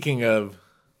 and speaking of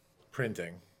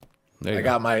printing, I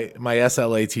got my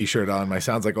SLA T-shirt on. My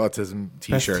Sounds Like Autism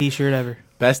T-shirt. Best T-shirt ever.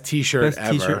 Best T-shirt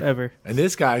ever. And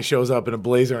this guy shows up in a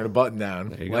blazer and a button-down,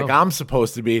 like go. I'm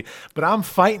supposed to be. But I'm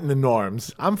fighting the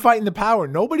norms. I'm fighting the power.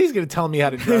 Nobody's going to tell me how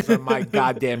to dress on my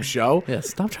goddamn show. Yeah,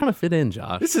 stop trying to fit in,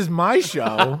 Josh. This is my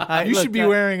show. You should be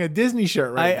wearing a Disney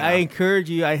shirt right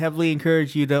now. I heavily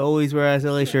encourage you to always wear an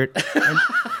SLA shirt.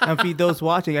 And for those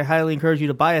watching, I highly encourage you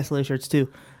to buy SLA shirts too.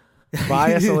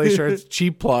 Buy SLA shirts.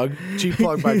 Cheap plug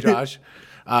by Josh.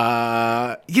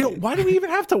 Why do we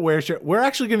even have to wear shirts? We're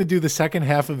actually going to do the second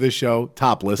half of this show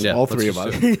topless, all three of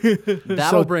us.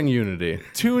 That'll bring unity.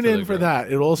 Tune in for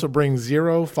that. It also brings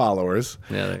 0 followers.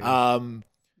 Yeah. There you go.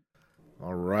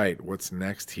 All right, what's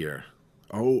next here?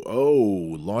 Oh,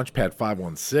 Launchpad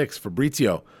 516.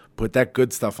 Fabrizio, put that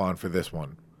good stuff on for this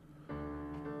one.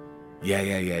 Yeah.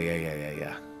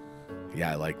 Yeah,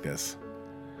 I like this.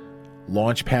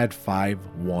 Launchpad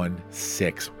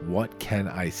 516. What can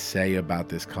I say about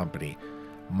this company?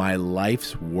 My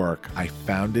life's work. I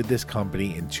founded this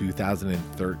company in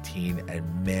 2013,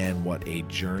 and man, what a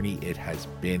journey it has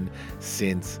been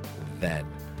since then.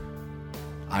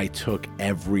 I took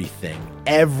everything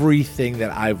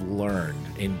that I've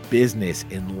learned in business,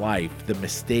 in life, the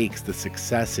mistakes, the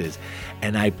successes,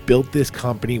 and I built this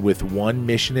company with one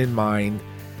mission in mind,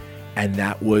 and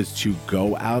that was to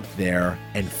go out there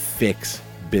and fix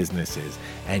businesses.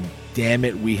 And damn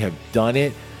it, we have done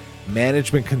it.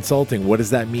 Management consulting, what does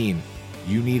that mean?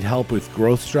 You need help with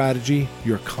growth strategy.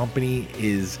 Your company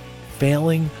is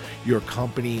failing. Your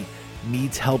company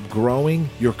needs help growing.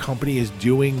 Your company is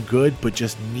doing good, but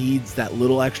just needs that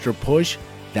little extra push.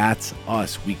 That's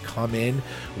us. We come in,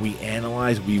 we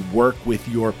analyze, we work with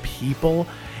your people,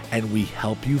 and we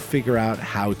help you figure out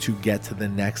how to get to the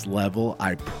next level.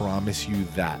 I promise you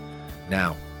that.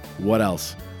 Now, what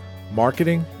else?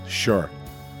 Marketing? Sure.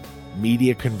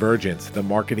 Media Convergence, the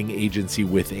marketing agency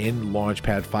within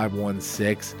Launchpad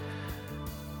 516.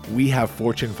 We have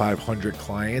Fortune 500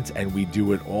 clients, and we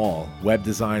do it all. Web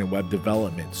design and web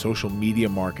development, social media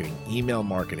marketing, email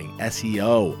marketing,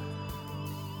 SEO,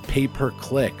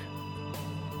 pay-per-click,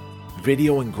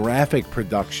 video and graphic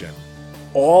production,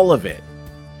 all of it.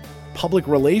 Public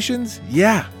relations?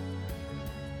 Yeah.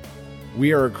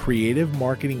 We are a creative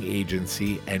marketing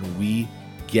agency, and we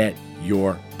get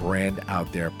your brand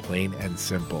out there, plain and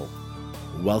simple.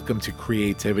 Welcome to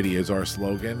creativity is our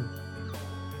slogan,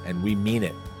 and we mean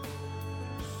it.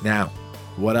 Now,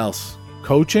 what else?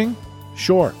 Coaching?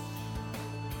 Sure.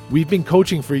 We've been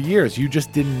coaching for years. You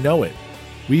just didn't know it.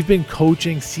 We've been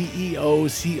coaching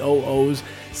CEOs, COOs,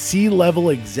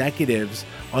 C-level executives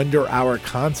under our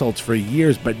consults for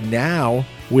years. But now,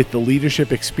 with the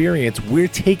leadership experience, we're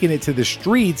taking it to the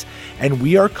streets and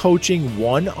we are coaching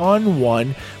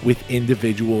one-on-one with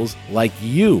individuals like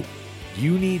you.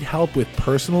 You need help with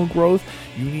personal growth.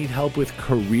 You need help with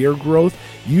career growth.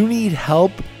 You need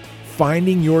help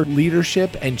finding your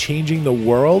leadership and changing the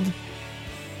world.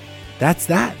 That's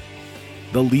that.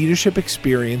 The leadership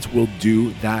experience will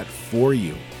do that for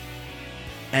you.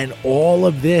 And all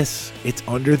of this, it's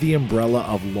under the umbrella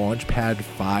of Launchpad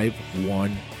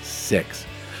 516.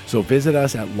 So visit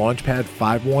us at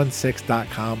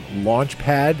launchpad516.com,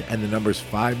 Launchpad and the numbers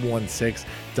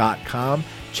 516.com.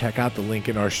 Check out the link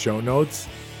in our show notes.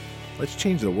 Let's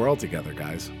change the world together,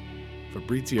 guys.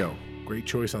 Fabrizio, great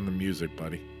choice on the music,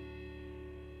 buddy.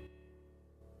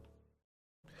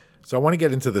 So I want to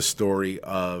get into the story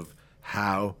of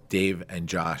how Dave and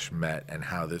Josh met and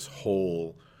how this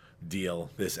whole deal,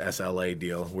 this SLA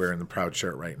deal, wearing the proud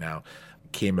shirt right now,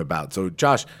 came about. So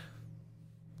Josh,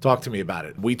 talk to me about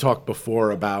it. We talked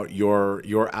before about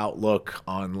your outlook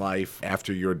on life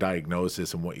after your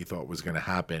diagnosis and what you thought was going to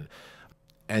happen.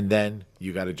 And then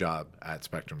you got a job at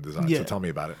Spectrum Design. Yeah. So tell me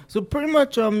about it. So pretty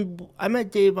much, I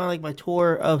met Dave on like my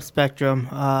tour of Spectrum.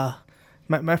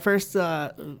 My first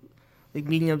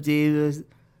meeting of Dave was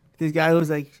this guy who was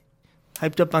like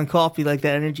hyped up on coffee. Like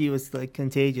that energy was like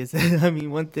contagious. I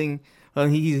mean, one thing,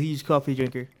 he's a huge coffee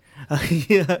drinker.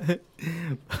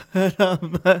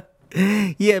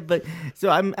 Yeah, but so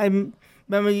I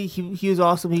remember he was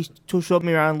awesome. He showed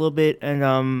me around a little bit,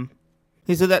 and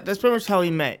so that's pretty much how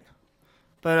we met.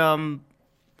 But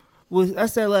with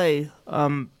SLA,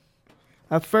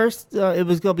 at first it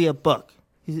was gonna be a book.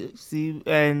 See,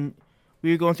 and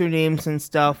we were going through names and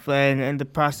stuff, and the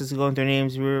process of going through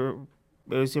names, it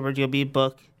was originally gonna be a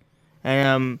book,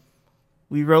 and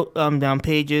we wrote down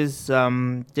pages,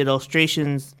 did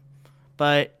illustrations,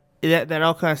 but that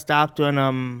all kind of stopped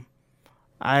when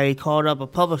I called up a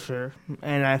publisher,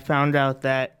 and I found out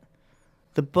that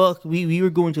the book, we were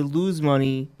going to lose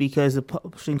money because the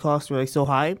publishing costs were like so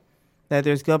high that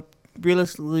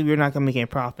realistically we're not going to make any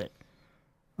profit.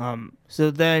 So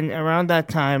then around that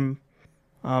time,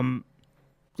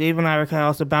 Dave and I were kind of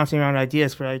also bouncing around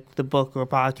ideas for like the book or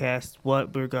podcast,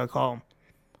 what we were going to call them.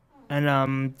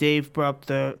 And Dave brought up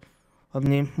the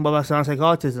name, what about sounds like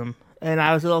Autism? And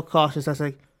I was a little cautious. I was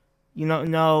like,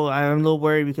 no, I'm a little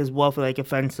worried because what if it like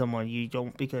offends someone? You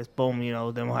don't, because boom,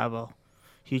 then we'll have a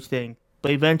huge thing.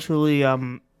 But eventually,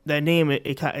 that name,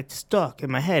 it stuck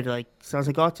in my head. Like, sounds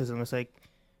like Autism. It's like,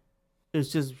 it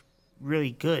was just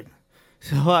really good.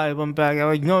 So I went back. I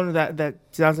was like, no, that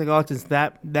sounds like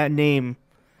Autism. That name,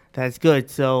 that's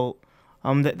good. So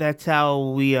that's how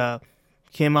we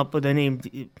came up with the name.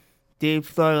 Dave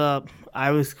thought it up.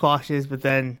 I was cautious, but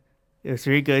then it was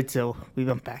really good. So we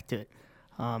went back to it.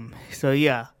 So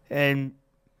yeah, and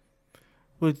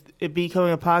with it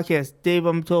becoming a podcast, Dave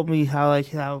told me how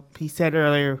he said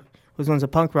earlier was once a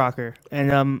punk rocker,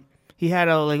 and he had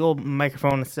a like old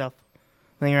microphone and stuff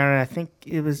laying around. And I think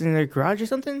it was in their garage or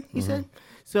something. He said.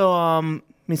 So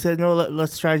he said, "No,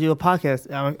 let's try to do a podcast."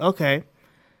 And I'm like, "Okay."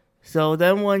 So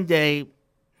then one day,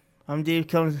 Dave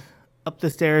comes up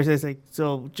the stairs and is like,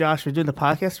 "So Josh, we're doing the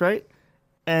podcast, right?"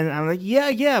 And I'm like,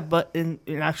 "Yeah," but in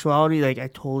actuality, like I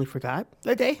totally forgot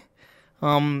that day.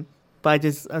 But I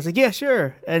was like, yeah,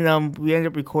 sure. And we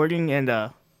ended up recording, and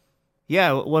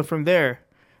it went from there.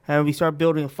 And we started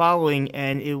building a following,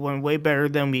 and it went way better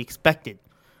than we expected.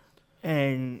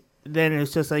 And then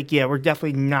it's just like, yeah, we're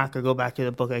definitely not going to go back to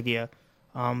the book idea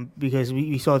because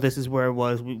we saw this is where it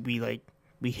was. We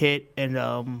hit, and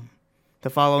the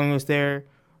following was there.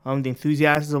 The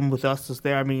enthusiasm with us was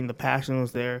there. I mean, the passion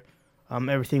was there.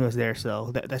 Everything was there.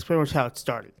 So that's pretty much how it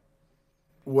started.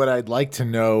 What I'd like to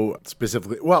know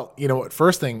specifically, well,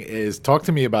 first thing is talk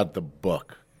to me about the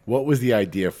book. What was the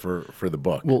idea for the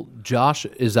book? Well, Josh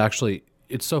is actually,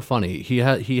 it's so funny. He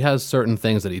has certain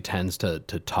things that he tends to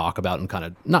talk about and kind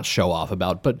of not show off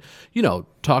about, but,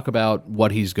 talk about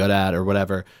what he's good at or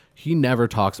whatever. He never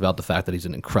talks about the fact that he's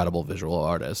an incredible visual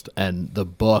artist. And the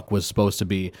book was supposed to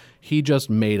be, he just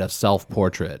made a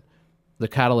self-portrait. The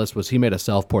catalyst was he made a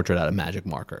self-portrait out of magic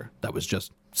marker that was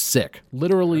just sick.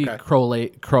 Literally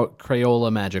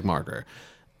Crayola magic marker.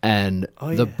 And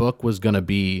the book was going to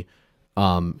be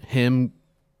him,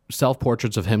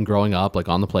 self-portraits of him growing up, like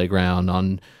on the playground,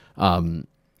 on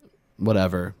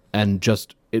whatever. And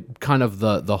just it kind of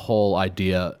the whole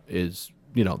idea is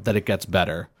that it gets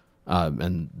better.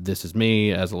 And this is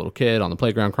me as a little kid on the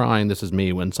playground crying. This is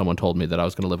me when someone told me that I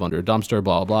was going to live under a dumpster,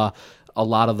 blah, blah, blah. A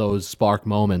lot of those spark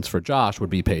moments for Josh would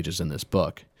be pages in this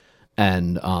book.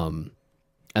 And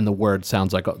the word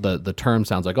sounds like, the term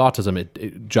sounds like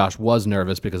autism. Josh was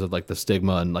nervous because of like the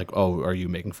stigma and like, oh, are you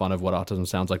making fun of what autism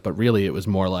sounds like? But really it was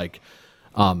more like,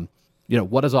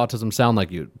 what does autism sound like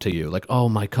to you? Like, oh,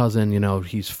 my cousin,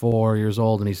 he's 4 years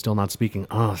old and he's still not speaking.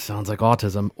 Oh, sounds like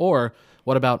autism. Or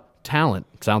what about talent?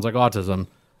 Sounds like autism.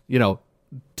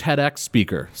 TEDx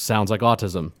speaker sounds like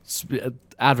autism.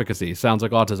 Advocacy sounds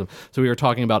like autism. So we were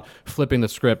talking about flipping the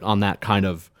script on that kind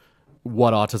of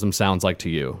what autism sounds like to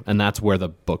you, and that's where the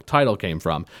book title came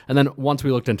from. And then once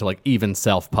we looked into like even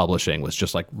self-publishing was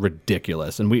just like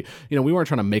ridiculous, and we weren't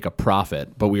trying to make a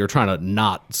profit, but we were trying to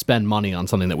not spend money on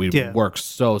something that we worked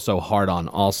so hard on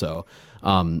also.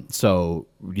 So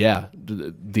yeah,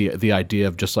 the idea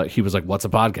of just like, he was like, what's a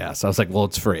podcast? I was like, well,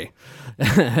 it's free.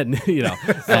 And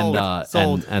that's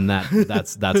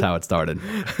how it started.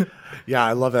 Yeah,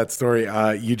 I love that story.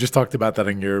 You just talked about that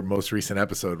in your most recent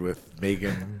episode with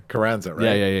Megan Carranza,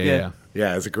 right? Yeah.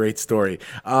 Yeah, it's a great story.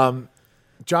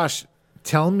 Josh,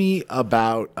 tell me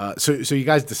about so you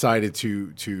guys decided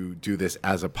to do this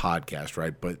as a podcast,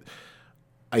 right? But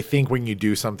I think when you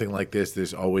do something like this,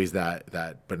 there's always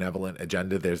that benevolent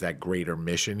agenda. There's that greater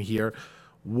mission here.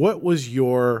 What were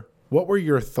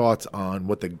your thoughts on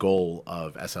what the goal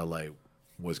of SLA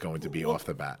was going to be off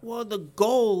the bat? Well, the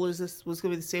goal was going to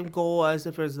be the same goal as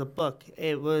if it was a book.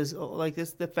 It was like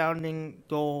this. The founding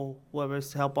goal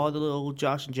was to help all the little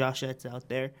Josh and Joshettes out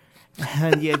there.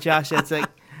 And yeah, Joshettes, like,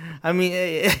 I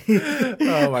mean,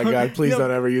 oh my God! Please don't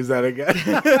ever use that again.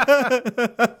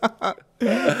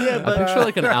 Yeah, but I picture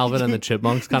like an Alvin and the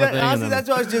Chipmunks kind of thing. Honestly, that's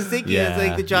what I was just thinking. Yeah, It's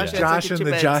like the Joshettes, Josh like and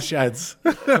the Joshettes.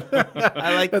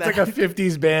 I like That's that. like a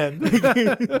 '50s band.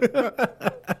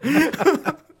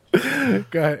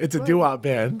 Go ahead. It's a doo-wop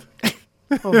band.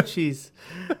 Oh, jeez.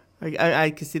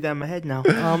 I can see that in my head now.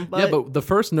 But the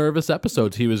first nervous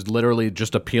episodes, he was literally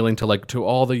just appealing to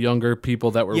all the younger people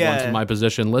that were once in my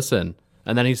position. Listen.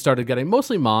 And then he started getting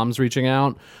mostly moms reaching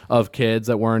out of kids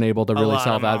that weren't able to really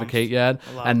self-advocate yet.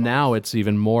 And now it's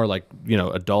even more like,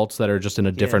 adults that are just in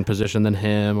a different position than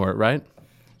him, or right?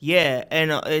 Yeah,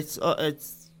 and it's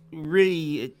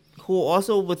really cool.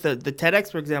 Also with the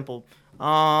TEDx, for example,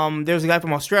 there's a guy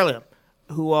from Australia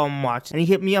who watched, and he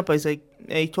hit me up.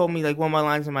 He told me like one of my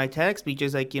lines in my TEDx speech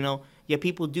is like,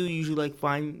 people do usually like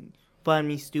find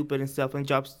me stupid and stuff in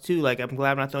jobs too. Like, I'm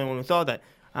glad I'm not the only one who thought that.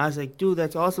 I was like, dude,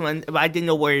 that's awesome. But I didn't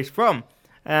know where he's from.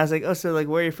 And I was like, oh, so like,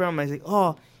 where are you from? I was like,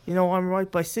 oh, I'm right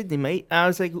by Sydney, mate. And I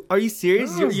was like, are you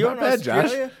serious? Oh, you're not bad,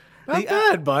 Australia? Josh. Not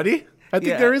bad, buddy. I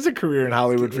think there is a career in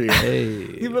Hollywood for you.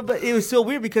 Hey. Yeah, but it was so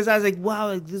weird because I was like, wow,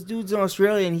 like, this dude's in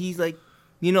Australia and he's like,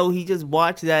 he just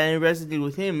watched that and it resonated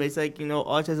with him. It's like,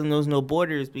 autism knows no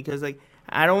borders, because like,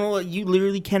 I don't know, you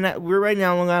literally cannot, we're right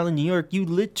now in Long Island, New York. You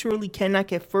literally cannot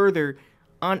get further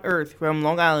on Earth from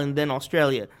Long Island than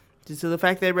Australia. So the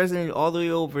fact that it resonated all the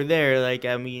way over there, like,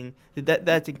 I mean,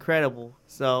 that's incredible.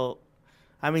 So,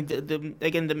 I mean,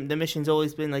 the mission's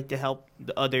always been like to help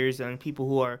the others and people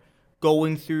who are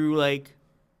going through like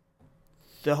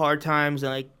the hard times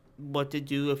and like what to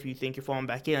do if you think you're falling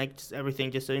back in, like just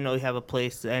everything, just so you have a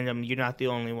place and you're not the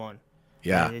only one.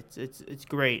 Yeah, and it's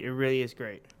great. It really is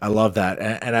great. I love that,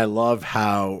 and I love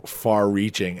how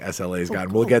far-reaching SLA's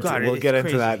gotten. We'll get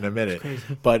into that in a minute.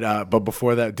 But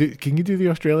before that, can you do the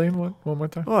Australian one more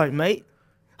time? All right, mate.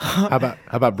 How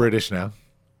about British now?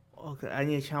 Okay, I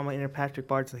need to channel my inner Patrick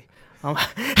Bardsley. I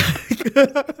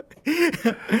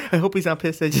hope he's not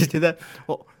pissed I just did that.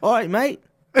 Well, all right, mate.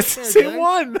 It's the same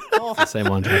one. It's the same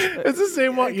one, Josh. It's the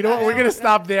same one. You know what? We're gonna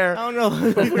stop there. I don't know.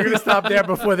 We're gonna stop there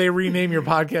before they rename your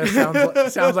podcast.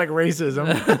 Sounds like racism.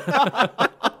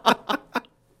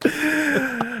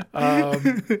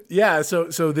 Yeah.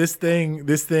 So this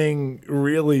thing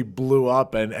really blew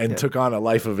up and took on a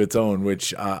life of its own,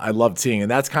 which I loved seeing. And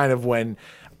that's kind of when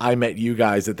I met you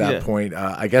guys at that point.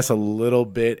 I guess a little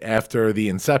bit after the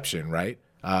inception, right?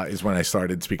 Is when I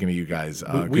started speaking to you guys.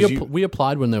 We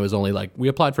applied when there was only we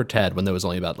applied for TED when there was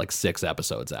only about 6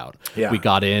 episodes out. Yeah. We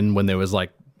got in when there was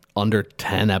under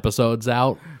 10 episodes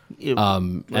out.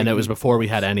 And it was before we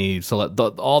had any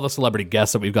all the celebrity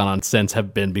guests that we've gone on since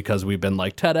have been because we've been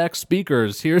like TEDx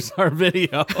speakers. Here's our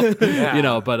video,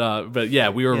 But yeah,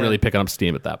 we were really picking up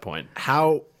steam at that point.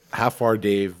 How far,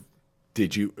 Dave,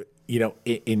 did you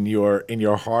in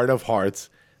your heart of hearts,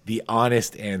 the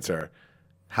honest answer?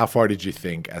 How far did you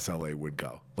think SLA would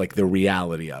go? Like the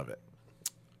reality of it,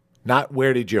 not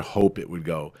where did you hope it would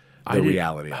go. The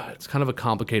reality of it. It's kind of a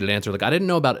complicated answer. I didn't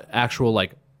know about actual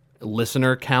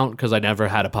listener count, because I never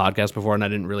had a podcast before and I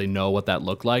didn't really know what that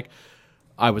looked like.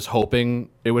 I was hoping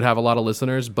it would have a lot of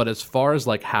listeners, but as far as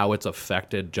like how it's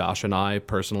affected Josh and I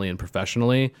personally and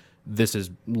professionally, this is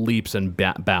leaps and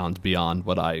bounds beyond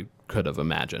what I could have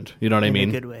imagined. You know what I mean?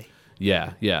 In a good way.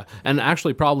 Yeah, yeah. And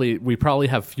actually, we probably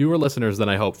have fewer listeners than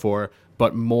I hoped for,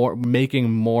 but making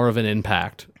more of an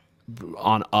impact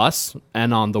on us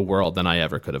and on the world than I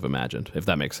ever could have imagined, if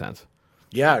that makes sense.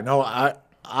 Yeah, no,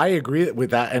 I agree with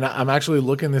that. And I'm actually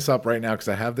looking this up right now because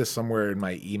I have this somewhere in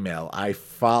my email. I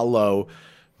follow,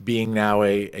 being now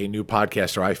a new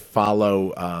podcaster, I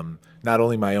follow not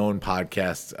only my own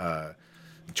podcast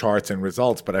charts and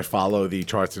results, but I follow the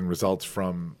charts and results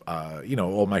from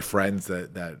all my friends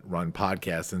that run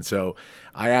podcasts. And so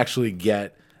I actually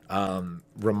get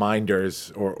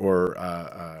reminders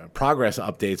or progress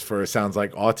updates for Sounds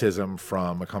Like Autism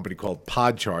from a company called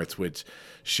Podcharts, which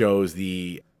shows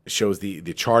the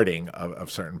charting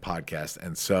of certain podcasts.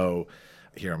 And so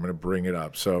here, I'm going to bring it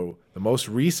up. So the most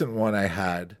recent one I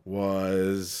had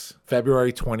was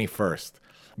February 21st.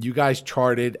 You guys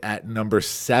charted at number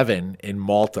 7 in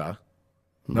Malta,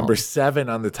 number 7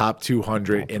 on the top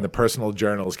 200 in the personal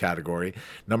journals category,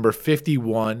 number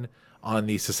 51 on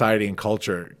the society and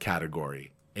culture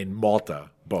category in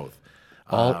Malta, both.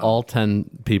 All 10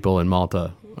 people in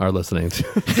Malta are listening to.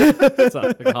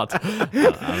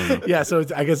 Yeah, so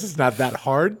I guess it's not that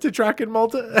hard to track in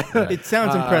Malta. It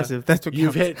sounds impressive. That's what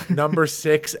you've counts. hit number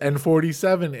 6 and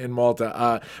 47 in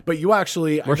Malta. But you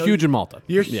actually, we're huge in Malta.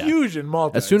 You're huge in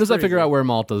Malta. As soon as I figure out where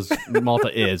Malta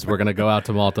is, we're gonna go out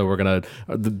to Malta. We're gonna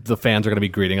the fans are gonna be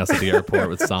greeting us at the airport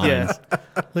with signs.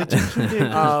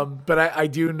 But I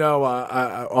do know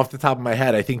off the top of my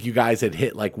head, I think you guys had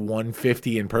hit like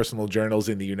 150 in personal journals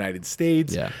in the United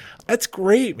States. Yeah, that's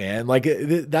great, man. Like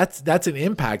that's an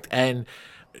impact, and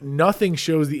nothing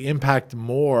shows the impact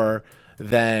more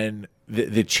than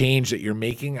the change that you're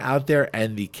making out there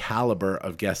and the caliber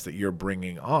of guests that you're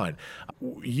bringing on.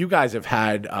 You guys have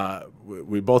had,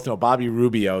 we both know Bobby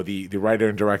Rubio, the writer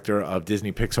and director of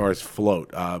Disney Pixar's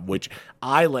Float, which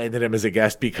I landed him as a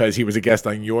guest because he was a guest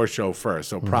on your show first.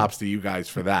 So props to you guys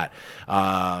for that.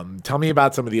 Tell me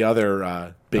about some of the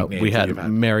other big names. We had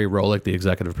Mary Rolick, the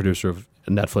executive producer of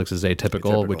Netflix's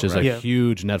Atypical, which is right? a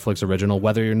huge Netflix original.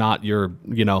 Whether you're not, you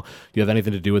have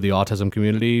anything to do with the autism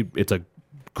community, it's a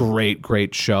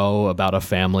great show about a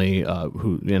family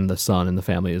who in the son in the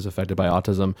family is affected by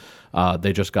autism.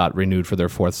 They just got renewed for their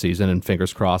 4th season, and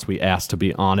fingers crossed we asked to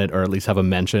be on it, or at least have a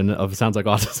mention of Sounds Like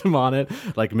Autism on it.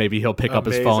 Like maybe he'll pick up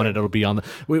his phone and it'll be on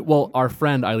the our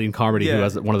friend Eileen Carmody, who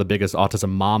has one of the biggest autism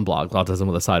mom blogs, Autism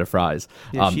with a Side of Fries.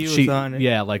 She was on it.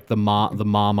 Yeah, like the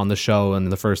mom on the show in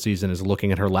the first season is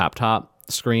looking at her laptop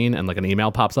screen and like an email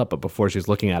pops up, but before she's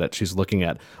looking at it, she's looking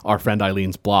at our friend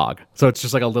Eileen's blog. So it's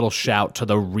just like a little shout to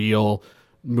the real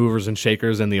movers and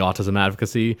shakers in the autism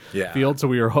advocacy field. So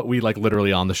we like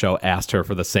literally on the show asked her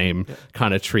for the same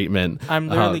kind of treatment. I'm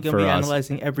literally going to be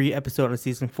analyzing every episode of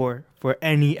season 4 for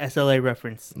any SLA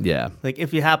reference. Yeah. Like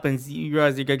if it happens, you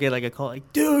realize you're going to get like a call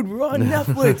like, dude, we're on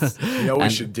Netflix. You know what we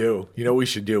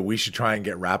should do? We should try and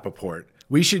get Rappaport.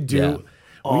 We should do... Yeah.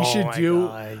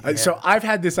 So I've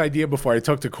had this idea before. I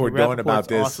talked to Cordone about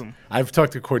this. Awesome. I've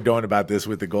talked to Cordone about this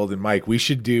with the Golden Mike. We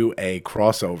should do a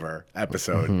crossover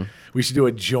episode. We should do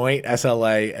a joint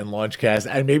SLA and Launchcast,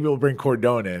 and maybe we'll bring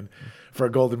Cordone in for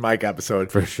a Golden Mike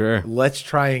episode. For sure. Let's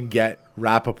try and get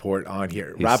Rappaport on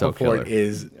here. He's so Rappaport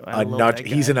is a nut.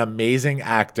 He's an amazing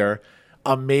actor.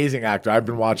 Amazing actor. I've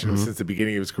been watching him since the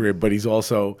beginning of his career, but he's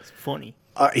also funny.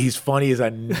 He's funny as a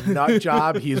nut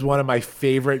job. He's one of my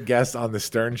favorite guests on the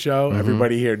Stern Show.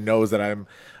 Everybody here knows that I'm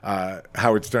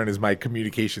Howard Stern is my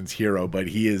communications hero, but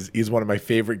he's one of my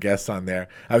favorite guests on there.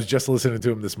 I was just listening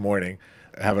to him this morning,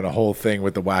 having a whole thing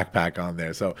with the Whack Pack on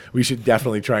there. So we should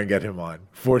definitely try and get him on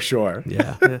for sure.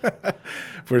 Yeah,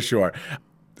 for sure.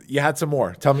 You had some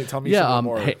more. Tell me some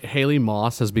more. Haley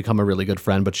Moss has become a really good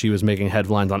friend, but she was making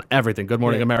headlines on everything. Good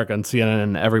Morning America and CNN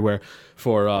and everywhere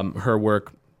for her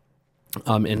work.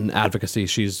 In advocacy.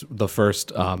 She's the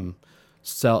first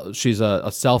she's a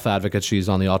self advocate. She's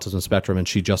on the autism spectrum, and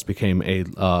she just became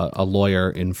a lawyer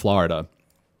in Florida.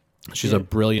 She's a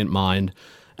brilliant mind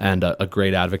and a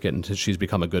great advocate, and she's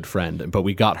become a good friend. But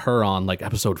we got her on like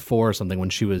episode 4 or something when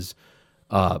she was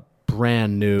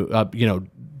brand new,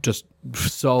 just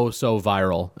so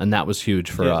viral, and that was huge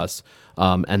for us.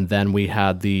 And then we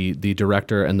had the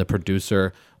director and the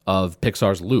producer of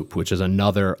Pixar's Loop, which is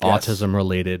another autism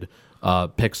related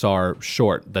Pixar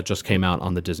short that just came out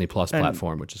on the Disney Plus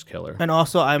platform, which is killer. And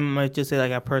also, I might just say,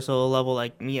 like, at a personal level,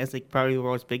 like, me as, like, probably the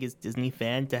world's biggest Disney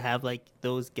fan, to have, like,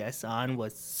 those guests on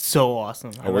was so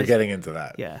awesome. Oh, we're getting into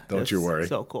that. Yeah. Don't you worry.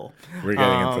 So cool. We're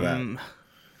getting into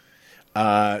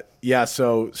that. Yeah,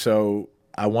 so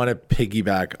I want to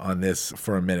piggyback on this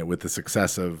for a minute with the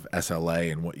success of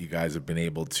SLA and what you guys have been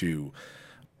able to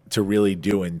really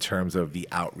do in terms of the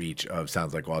outreach of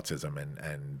Sounds Like Autism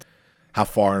and how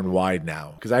far and wide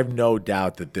now. Because I have no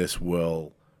doubt that this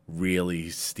will really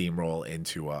steamroll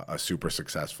into a super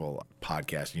successful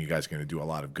podcast, and you guys are going to do a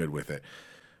lot of good with it.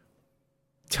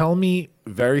 Tell me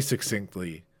very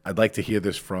succinctly, I'd like to hear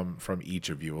this from each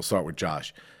of you. We'll start with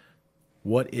Josh.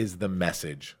 What is the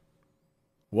message?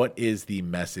 What is the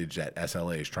message that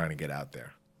SLA is trying to get out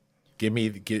there?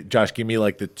 Josh, give me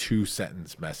like the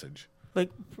 2-sentence message.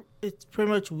 Like, it's pretty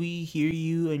much, we hear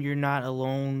you and you're not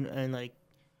alone, and, like,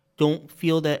 don't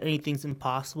feel that anything's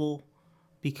impossible,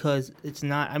 because it's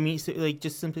not. I mean, so, like,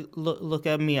 just simply look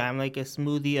at me. I'm like a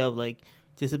smoothie of, like,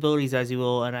 disabilities, as you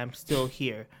will, and I'm still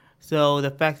here. So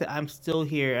the fact that I'm still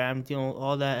here and I'm dealing with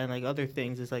all that and, like, other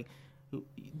things is, like,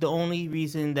 the only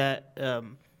reason that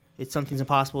it's something's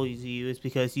impossible to you is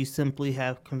because you simply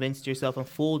have convinced yourself and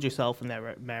fooled yourself in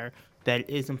that matter that it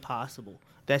is impossible.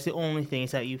 That's the only thing,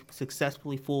 is that you've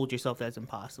successfully fooled yourself that it's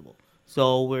impossible.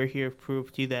 So we're here to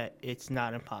prove to you that it's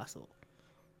not impossible.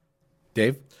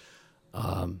 Dave?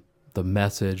 The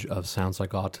message of Sounds Like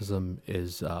Autism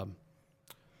is,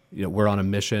 we're on a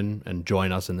mission, and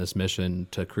join us in this mission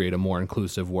to create a more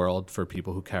inclusive world for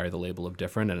people who carry the label of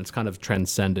different. And it's kind of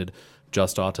transcended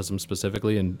just autism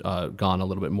specifically and gone a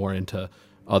little bit more into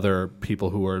other people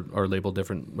who are labeled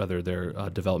different, whether they're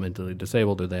developmentally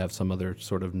disabled or they have some other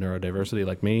sort of neurodiversity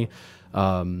like me.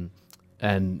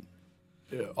 And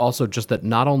also just that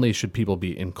not only should people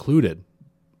be included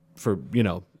for,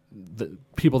 the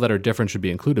people that are different should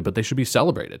be included, but they should be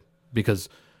celebrated, because,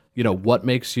 what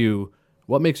makes you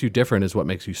different is what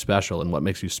makes you special, and what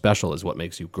makes you special is what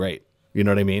makes you great. You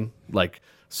know what I mean? Like,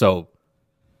 so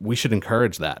we should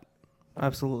encourage that.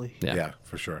 Absolutely. Yeah,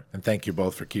 for sure. And thank you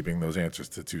both for keeping those answers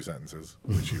to 2 sentences,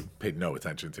 which you paid no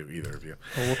attention to, either of you.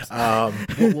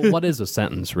 Well, what is a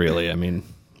sentence, really? I mean,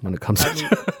 when it comes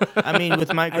to... I mean,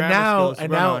 with my grammar skills,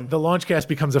 now the Launchcast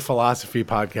becomes a philosophy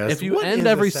podcast. If you end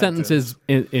every sentence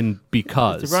in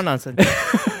because... It's a run-on sentence.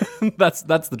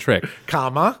 that's the trick.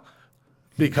 Comma,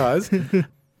 because...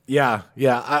 Yeah.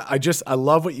 I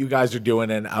love what you guys are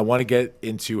doing, and I want to get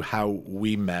into how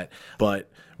we met. But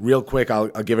real quick, I'll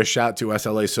give a shout to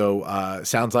SLA. So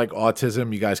Sounds Like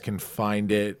Autism, you guys can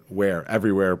find it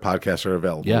everywhere podcasts are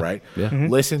available, right? Yeah. Mm-hmm.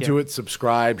 Listen to it,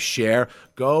 subscribe, share.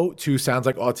 Go to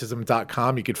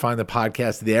soundslikeautism.com. You can find the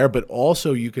podcast there, but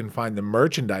also you can find the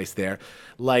merchandise there.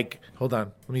 Like, hold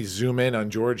on, let me zoom in on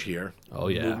George here. Oh,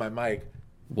 yeah. Move my mic.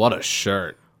 What a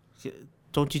shirt.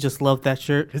 Don't you just love that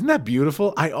shirt? Isn't that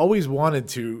beautiful? I always wanted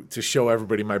to show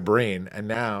everybody my brain, and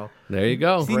now there you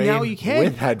go. See, now you can.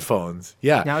 With headphones.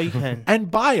 Yeah. Now you can. And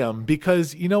buy them,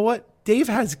 because you know what? Dave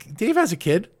has a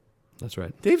kid. That's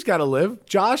right. Dave's got to live.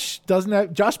 Josh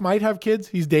might have kids.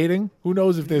 He's dating. Who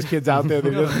knows if there's kids out there that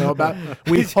he doesn't know about?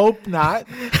 We hope not.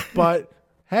 But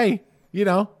hey,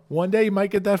 one day you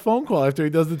might get that phone call after he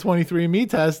does the 23andMe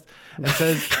test and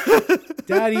says,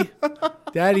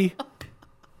 Daddy,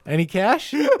 any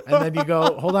cash? And then you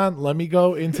go, hold on, let me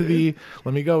go into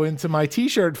my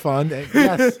t-shirt fund.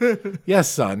 And yes,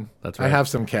 son. That's right. I have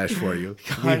some cash for you.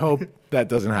 We hope that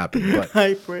doesn't happen. But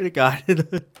I pray to God.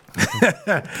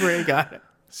 Pray to God.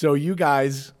 so you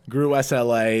guys grew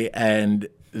SLA, and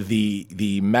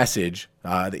the message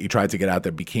that you tried to get out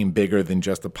there became bigger than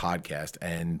just a podcast.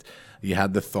 And you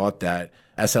had the thought that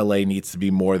SLA needs to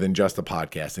be more than just a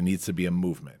podcast. It needs to be a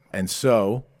movement. And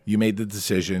so you made the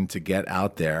decision to get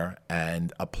out there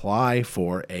and apply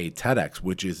for a TEDx,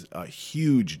 which is a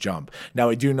huge jump. Now,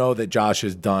 I do know that Josh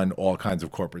has done all kinds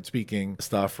of corporate speaking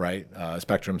stuff, right?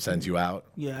 Spectrum sends you out.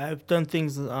 Yeah, I've done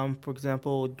things, for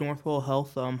example, Northwell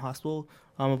Health Hospital.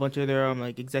 A bunch of their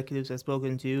executives I've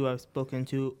spoken to. I've spoken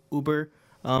to Uber,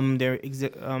 their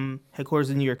headquarters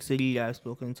in New York City. I've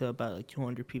spoken to about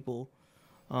 200 people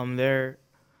there.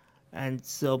 And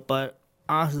so, but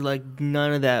honestly,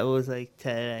 none of that was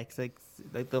TEDx,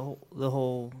 like the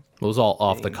whole. It was all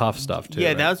off the cuff stuff too. Yeah,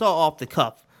 right? that was all off the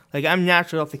cuff. I'm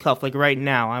naturally off the cuff. Right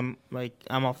now, I'm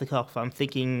off the cuff. I'm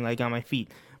thinking on my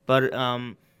feet. But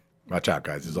watch out,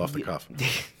 guys! It's off the cuff.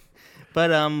 But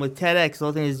with TEDx, the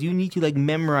whole thing is you need to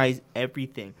memorize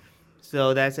everything.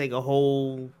 So that's a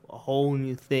whole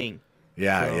new thing.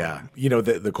 Yeah.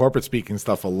 The corporate speaking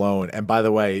stuff alone. And by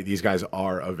the way, these guys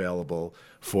are available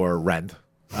for rent.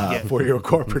 for your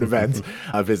corporate events.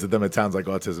 Visit them at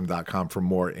soundslikeautism.com for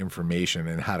more information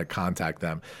and how to contact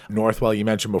them. Northwell, you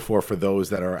mentioned before, for those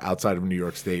that are outside of New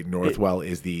York State, Northwell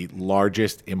is the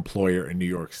largest employer in New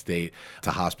York State. It's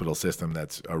a hospital system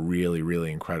that's a really,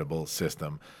 really incredible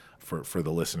system for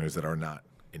the listeners that are not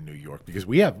in New York, because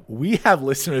we have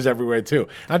listeners everywhere too,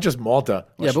 not just Malta.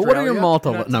 Yeah, but what are your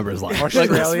Malta numbers like?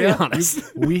 Australia, let's be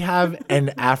honest. we have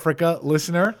an Africa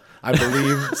listener. I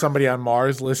believe somebody on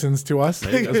Mars listens to us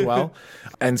as well.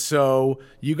 And so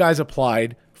you guys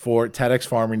applied for TEDx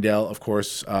Farmingdale, of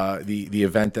course, the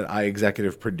event that I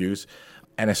executive produce.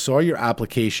 And I saw your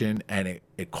application, and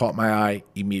it caught my eye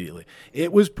immediately.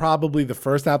 It was probably the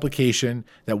first application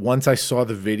that once I saw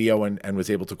the video and was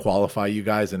able to qualify you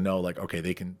guys and know, like, okay,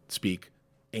 they can speak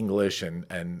English and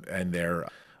they're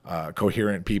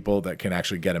coherent people that can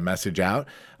actually get a message out.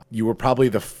 You were probably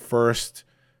the first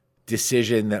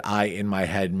decision that I, in my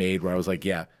head, made where I was like,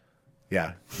 yeah,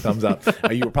 thumbs up.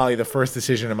 You were probably the first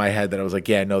decision in my head that I was like,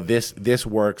 yeah, no, this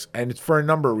works. And it's for a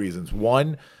number of reasons.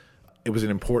 One, it was an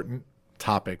important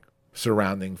topic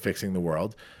surrounding fixing the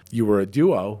world. You were a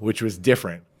duo, which was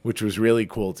different, which was really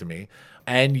cool to me.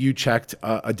 And you checked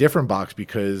a different box,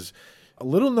 because a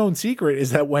little known secret is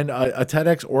that when a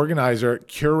TEDx organizer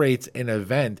curates an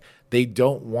event, they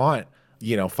don't want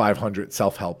 500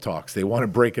 self-help talks. They want to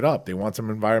break it up. They want some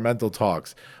environmental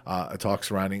talks, a talk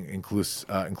surrounding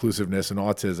inclusiveness and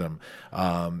autism.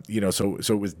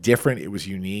 So it was different. It was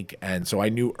unique. And so I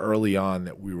knew early on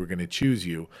that we were going to choose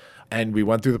you. And we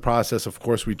went through the process. Of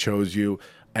course, we chose you.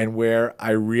 And where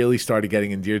I really started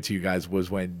getting endeared to you guys was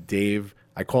when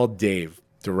I called Dave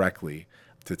directly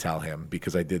to tell him,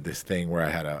 because I did this thing where I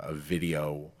had a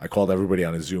video. I called everybody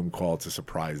on a Zoom call to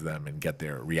surprise them and get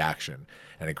their reaction.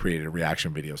 And I created a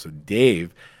reaction video. So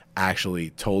Dave actually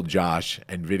told Josh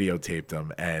and videotaped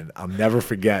him. And I'll never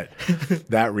forget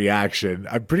that reaction.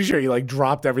 I'm pretty sure he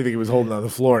dropped everything he was holding on the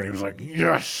floor. And he was like,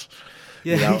 yes.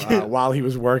 Yeah. While he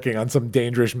was working on some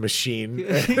dangerous machine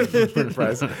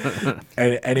press.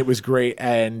 And it was great.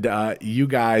 And you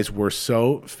guys were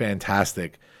so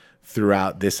fantastic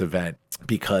throughout this event,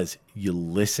 because you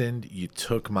listened, you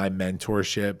took my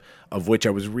mentorship, of which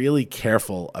I was really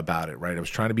careful about it, right? I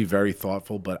was trying to be very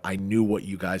thoughtful, but I knew what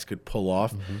you guys could pull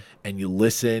off. Mm-hmm. And you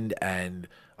listened, and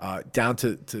down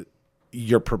to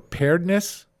your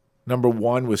preparedness, number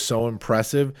one, was so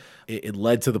impressive. It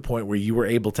led to the point where you were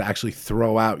able to actually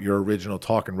throw out your original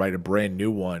talk and write a brand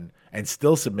new one, and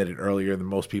still submit it earlier than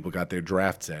most people got their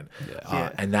drafts in.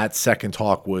 And that second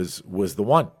talk was the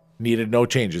one. Needed no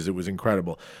changes. It was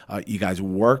incredible. You guys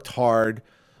worked hard.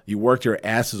 You worked your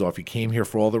asses off. You came here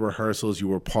for all the rehearsals. You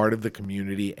were part of the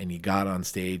community, and you got on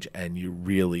stage, and you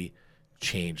really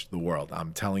changed the world.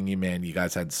 I'm telling you, man, you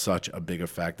guys had such a big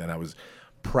effect, and I was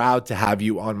proud to have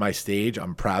you on my stage.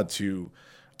 I'm proud to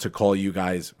call you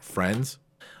guys friends.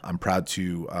 I'm proud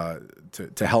to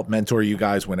help mentor you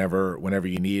guys whenever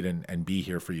you need, and be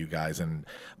here for you guys. And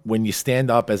when you stand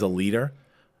up as a leader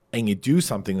and you do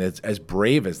something that's as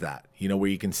brave as that, where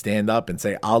you can stand up and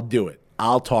say, I'll do it.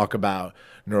 I'll talk about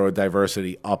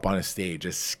neurodiversity up on a stage,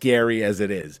 as scary as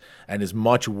it is, and as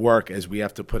much work as we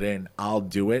have to put in, I'll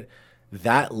do it.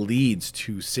 That leads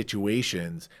to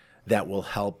situations that will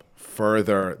help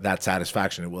further that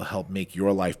satisfaction. It will help make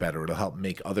your life better. It'll help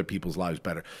make other people's lives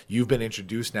better. You've been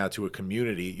introduced now to a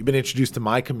community. You've been introduced to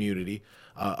my community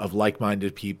of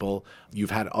like-minded people.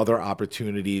 You've had other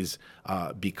opportunities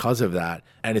because of that,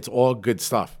 and it's all good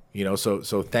stuff.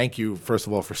 So thank you, first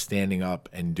of all, for standing up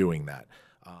and doing that.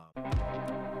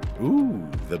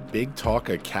 The Big Talk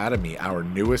Academy, our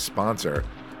newest sponsor.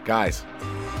 Guys,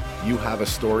 you have a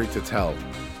story to tell.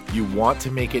 You want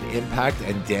to make an impact,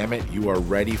 and damn it, you are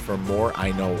ready for more.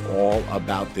 I know all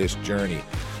about this journey.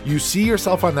 You see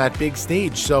yourself on that big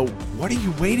stage, so what are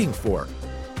you waiting for?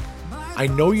 I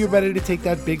know you're ready to take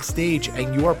that big stage,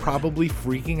 and you are probably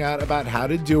freaking out about how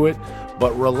to do it,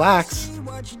 but relax.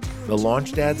 The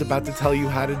Launch Dad's about to tell you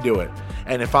how to do it.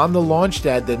 And if I'm the Launch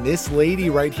Dad, then this lady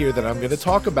right here that I'm going to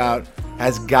talk about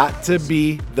has got to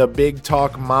be the Big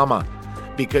Talk Mama,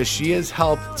 because she has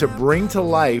helped to bring to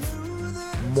life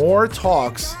more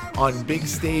talks on big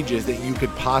stages that you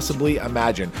could possibly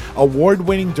imagine.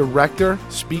 Award-winning director,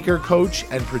 speaker coach,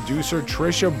 and producer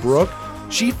Trisha Brook,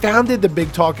 she founded the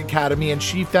Big Talk Academy, and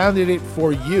she founded it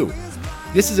for you.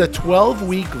 This is a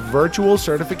 12-week virtual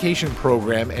certification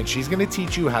program, and she's going to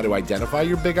teach you how to identify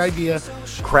your big idea,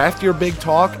 craft your big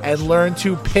talk, and learn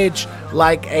to pitch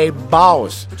like a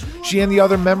boss. She and the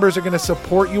other members are going to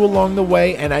support you along the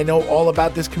way, and I know all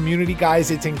about this community,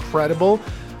 guys. It's incredible.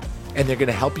 and they're going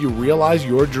to help you realize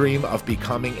your dream of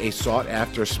becoming a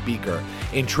sought-after speaker.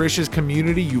 In Trisha's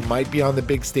community, you might be on the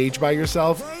big stage by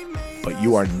yourself, but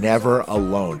you are never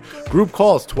alone. Group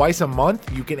calls twice a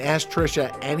month. You can ask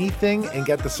Trisha anything and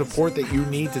get the support that you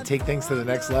need to take things to the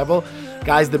next level.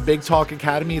 Guys, the Big Talk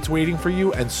Academy, it's waiting for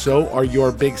you, and so are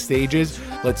your big stages.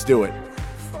 Let's do it.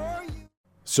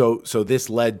 So this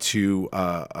led to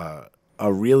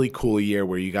a really cool year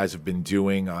where you guys have been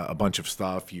doing a bunch of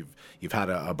stuff. You've had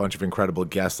a bunch of incredible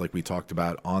guests like we talked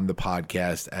about on the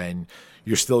podcast, and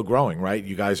you're still growing, right?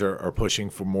 You guys are pushing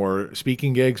for more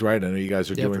speaking gigs, right? I know you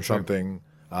guys are doing something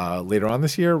later on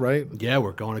this year, right? Yeah,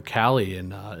 we're going to Cali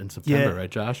in September, right,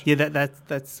 Josh? Yeah,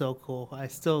 that's so cool.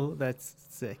 That's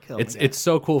sick. Oh it's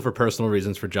so cool for personal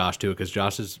reasons for Josh too, because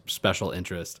Josh's special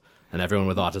interest, and everyone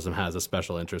with autism has a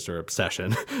special interest or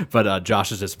obsession, but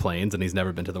Josh is just plains, and he's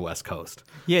never been to the West Coast.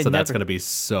 Yeah, so that's going to be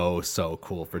so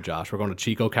cool for Josh. We're going to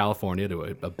Chico, California,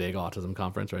 to a big autism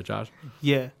conference, right, Josh?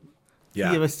 Yeah.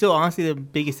 Yeah. But still, honestly, the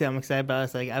biggest thing I'm excited about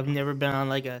is, like, I've never been on,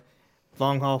 like, a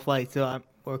long-haul flight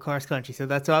or cross country, so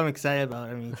that's what I'm excited about.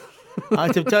 I mean,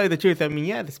 to tell you the truth, I mean,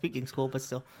 yeah, the speaking's cool, but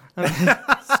still.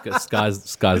 Sky's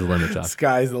the limit, Josh.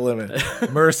 Sky's the limit.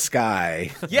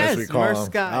 Mirsky. Yes, as we call him.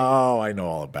 Mirsky. Oh, I know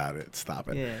all about it. Stop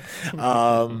it.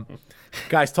 Yeah.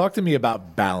 Guys, talk to me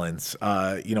about balance.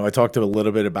 I talked a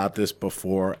little bit about this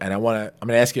before, and I'm going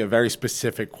to ask you a very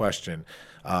specific question.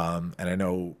 And I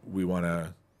know we want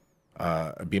to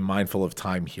be mindful of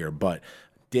time here, but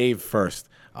Dave first.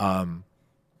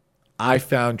 I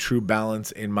found true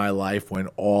balance in my life when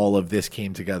all of this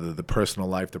came together, the personal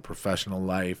life, the professional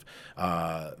life,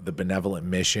 the benevolent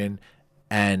mission,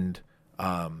 and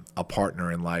a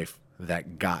partner in life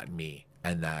that got me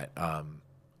and that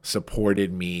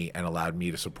supported me and allowed me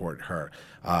to support her.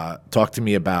 Talk to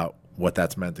me about what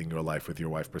that's meant in your life with your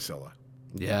wife, Priscilla.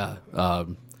 Yeah.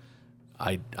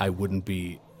 I wouldn't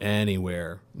be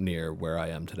anywhere near where I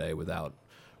am today without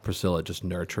Priscilla just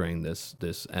nurturing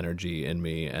this energy in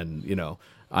me. And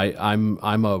I'm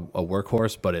a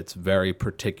workhorse, but it's very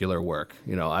particular work.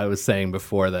 I was saying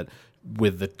before that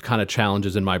with the kind of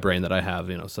challenges in my brain that I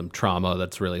have, some trauma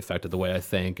that's really affected the way I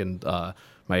think, and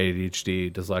my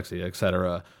ADHD, dyslexia,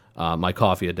 etc. My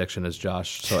coffee addiction, as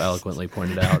Josh so eloquently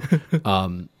pointed out.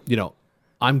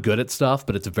 I'm good at stuff,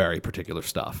 but it's very particular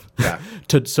stuff. Yeah.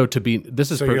 So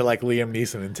you're like Liam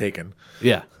Neeson in Taken.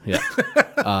 Yeah.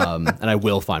 And I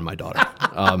will find my daughter.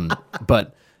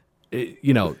 But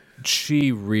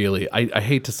she really, I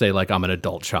hate to say like I'm an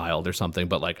adult child or something,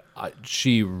 but like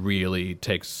she really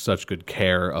takes such good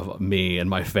care of me and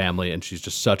my family, and she's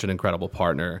just such an incredible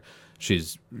partner.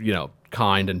 She's,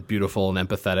 kind and beautiful and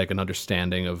empathetic and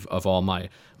understanding of all my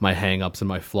hang-ups and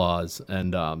my flaws.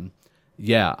 And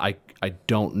I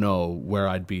don't know where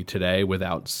I'd be today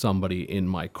without somebody in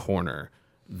my corner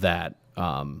that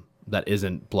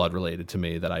isn't blood related to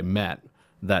me, that I met,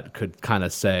 that could kind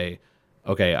of say,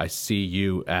 okay, I see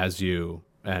you as you,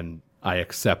 and I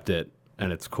accept it,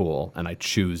 and it's cool, and I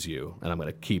choose you, and I'm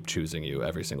going to keep choosing you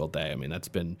every single day. I mean, that's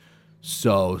been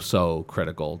so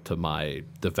critical to my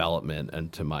development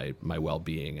and to my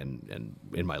well-being and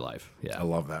in my life. Yeah, I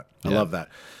love that. I love that.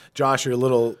 Josh, you're a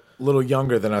little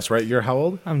younger than us, right? You're how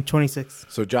old? I'm 26.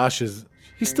 So Josh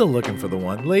he's still looking for the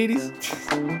one. Ladies,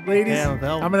 Yeah,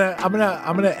 I'm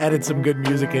gonna edit some good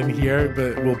music in here,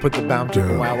 but we'll put the bounce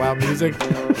and wow wow music.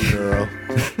 Girl,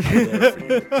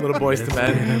 little boys to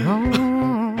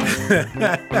men.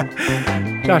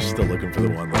 Josh is still looking for the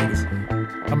one, ladies.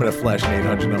 I'm gonna flash an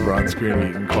 800 number on the screen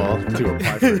you can call to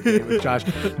apply for a date with Josh.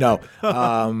 No.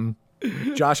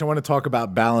 Josh, I want to talk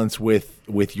about balance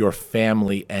with your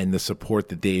family and the support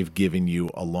that they've given you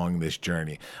along this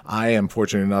journey. I am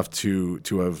fortunate enough to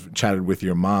have chatted with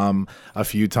your mom a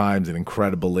few times, an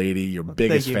incredible lady, your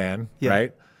biggest fan,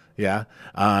 right? Yeah.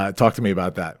 Talk to me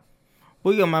about that.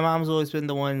 Well, my mom's always been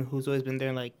the one who's always been there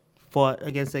and like fought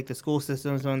against like the school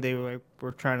systems when they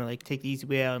were trying to like take the easy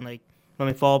way out and like let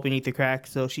me fall beneath the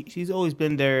cracks. So she's always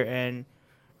been there, and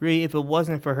really, if it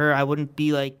wasn't for her, I wouldn't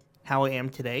be like how I am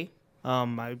today.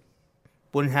 I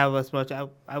wouldn't have as much. I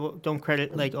don't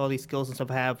credit like all these skills and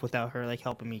stuff I have without her like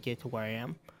helping me get to where I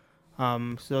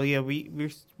am. So yeah,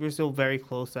 we're still very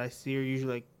close. I see her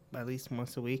usually like at least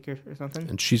once a week or something.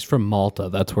 And she's from Malta.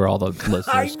 That's where all the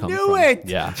listeners come from. I knew it.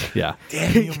 Yeah.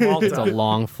 Damn you, Malta. It's a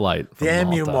long flight from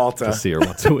Damn you, Malta, to see her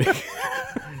once a week.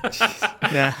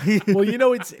 Yeah.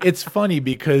 Well, it's funny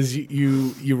because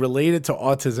you related to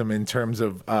autism in terms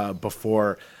of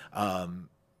before.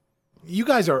 You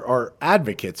guys are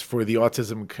advocates for the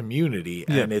autism community,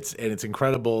 and it's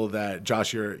incredible that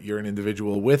Josh, you're an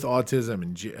individual with autism,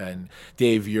 and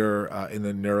Dave, you're in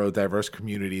the neurodiverse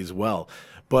community as well.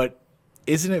 But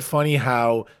isn't it funny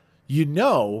how you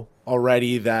know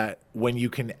already that when you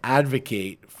can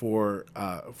advocate for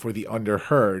the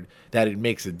underheard, that it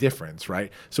makes a difference,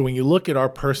 right? So when you look at our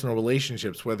personal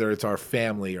relationships, whether it's our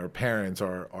family, our parents,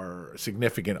 our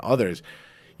significant others,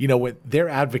 you know, when they're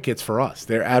advocates for us,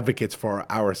 they're advocates for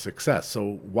our success.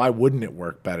 So why wouldn't it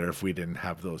work better if we didn't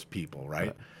have those people,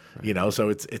 right? You know, so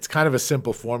it's kind of a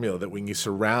simple formula that when you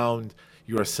surround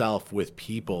yourself with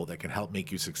people that can help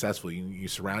make you successful, you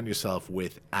surround yourself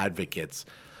with advocates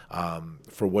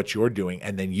for what you're doing,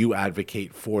 and then you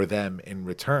advocate for them in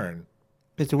return.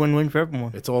 It's a win-win for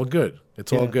everyone. It's all good.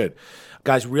 It's all good.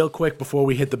 Guys, real quick before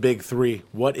we hit the big three,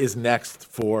 what is next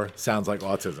for Sounds Like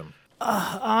Autism?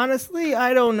 Honestly,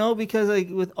 I don't know, because like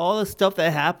with all the stuff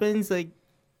that happens, like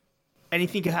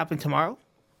anything could happen tomorrow.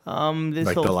 This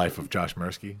Like whole, The Life of Josh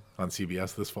Mirsky on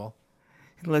CBS this fall?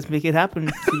 Let's make it happen,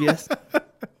 CBS.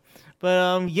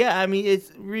 But yeah, I mean,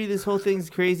 it's really, this whole thing's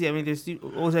crazy. I mean, there's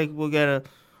always like we'll get a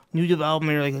new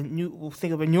development, or like we'll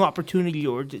think of a new opportunity,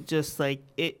 or just like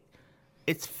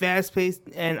it's fast paced,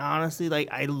 and honestly, like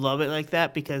I love it like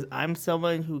that, because I'm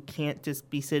someone who can't just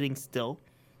be sitting still.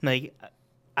 Like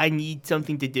I need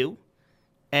something to do,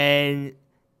 and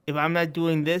if I'm not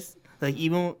doing this,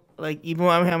 even when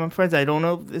I'm having my friends, I don't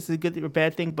know if this is a good or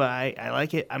bad thing, but I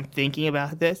like it. I'm thinking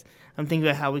about this. I'm thinking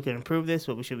about how we can improve this,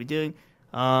 what we should be doing.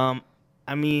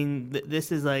 I mean,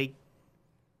 this is like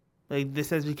this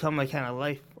has become like kind of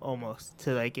life almost,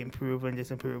 to like improve and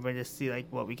just see like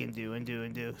what we can do and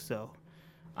do. So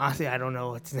honestly, I don't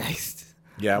know what's next.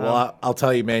 Yeah, well, I'll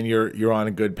tell you, man, you're on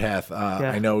a good path.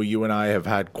 I know you and I have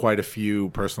had quite a few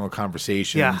personal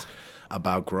conversations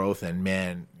about growth, and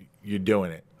man, you're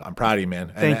doing it. I'm proud of you,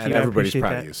 man. Thank and you. everybody's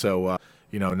proud that. of you. So,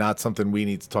 you know, not something we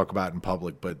need to talk about in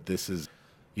public, but this is,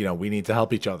 you know, we need to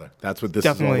help each other. That's what this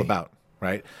is all about,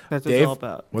 right? That's what Dave, it's all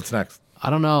about. What's next?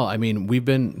 I don't know. I mean, we've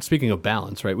been, speaking of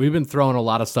balance, right? We've been throwing a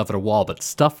lot of stuff at a wall, but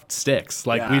stuff sticks.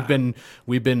 Like we've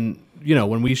been, you know,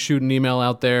 when we shoot an email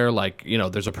out there, like, you know,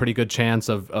 there's a pretty good chance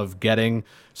of getting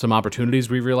some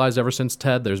opportunities. We've realized ever since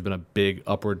TED, there's been a big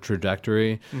upward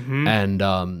trajectory. And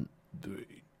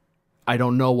I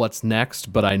don't know what's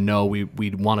next, but I know we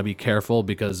want to be careful,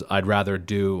 because I'd rather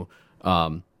do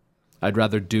the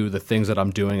things that I'm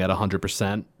doing at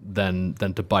 100% than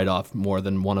to bite off more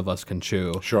than one of us can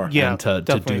chew. Sure. Yeah, And to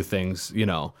definitely. do things, you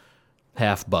know,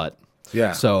 half butt.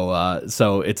 Yeah.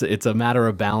 So it's a matter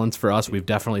of balance for us. We've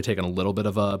definitely taken a little bit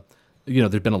of a, you know,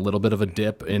 there's been a little bit of a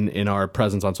dip in our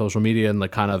presence on social media and the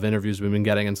kind of interviews we've been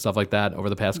getting and stuff like that over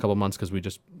the past couple of months, because we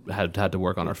just had to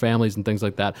work on our families and things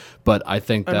like that. But I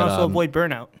think And that also avoid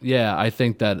burnout. yeah, I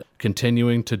think that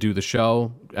continuing to do the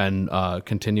show and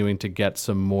continuing to get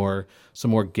some more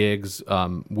gigs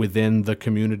within the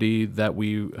community that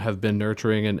we have been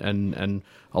nurturing and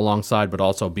alongside, but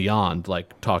also beyond,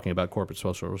 like talking about corporate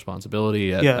social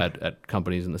responsibility at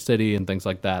companies in the city and things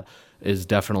like that, is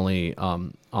definitely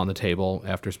on the table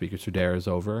after Speakers Who Dare is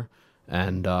over.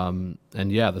 And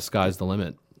yeah, the sky's the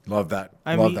limit. Love that.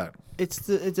 I Love mean, that.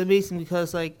 It's amazing,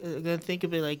 because like think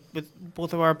of it like with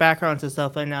both of our backgrounds and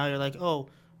stuff, and now you're like, oh,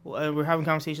 we're having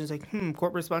conversations like,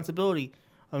 corporate responsibility.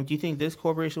 Do you think this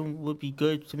corporation would be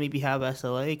good to maybe have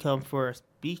SLA come for a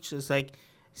speech? It's like,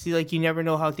 see, like you never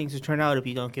know how things will turn out if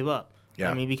you don't give up.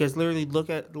 Yeah. I mean, because literally look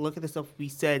at the stuff we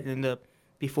said in the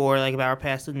before, like about our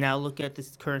past, and now look at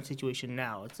this current situation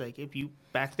now. It's like, if you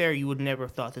back there, you would never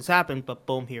have thought this happened, but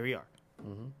boom, here we are.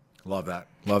 Love that.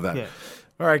 Love that. Yeah.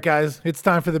 All right, guys, it's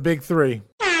time for the big three.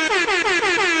 The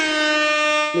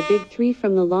big three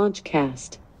from the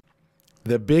Launchcast.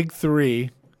 The big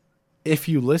three, if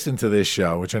you listen to this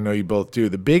show, which I know you both do,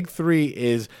 the big three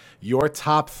is your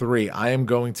top three. I am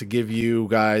going to give you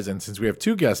guys, and since we have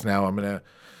two guests now, I'm going to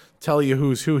tell you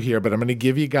who's who here, but I'm going to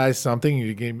give you guys something.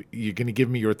 You're going to give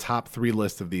me your top three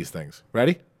list of these things.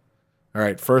 Ready? All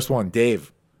right, first one,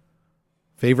 Dave.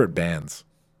 Favorite bands?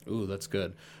 Ooh, that's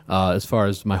good. As far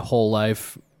as my whole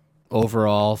life,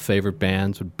 overall favorite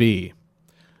bands would be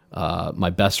my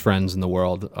best friends in the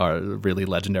world are a really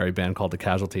legendary band called The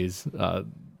Casualties,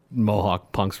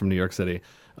 Mohawk punks from New York City.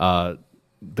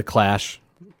 The Clash,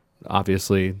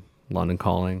 obviously, London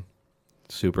Calling,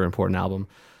 super important album.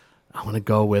 I'm going to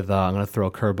go with, I'm going to throw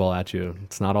a curveball at you.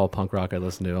 It's not all punk rock I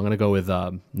listen to. I'm going to go with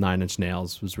 9 Inch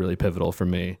Nails. It was really pivotal for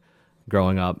me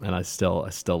growing up, and I still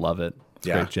love it. It's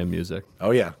great gym music.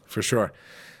 Oh, yeah, for sure.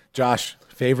 Josh,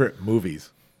 favorite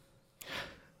movies?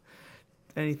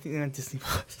 Anything on Disney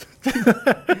Plus.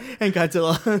 And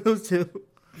Godzilla, those two.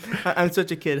 I'm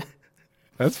such a kid.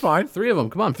 That's fine. 3 of them.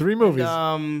 Come on. 3 movies.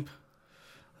 So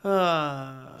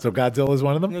Godzilla is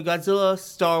one of them? Godzilla,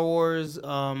 Star Wars,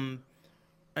 and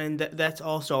that's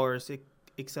all Star Wars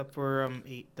except for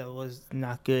 8. That was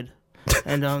not good.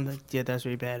 And yeah, that's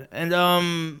really bad. And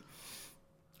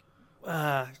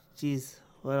jeez,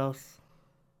 what else?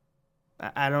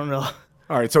 I don't know.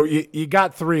 All right, so you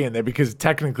got 3 in there because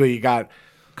technically you got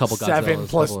Couple 7 Godzillas,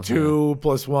 plus couple- 2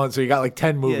 plus 1, so you got like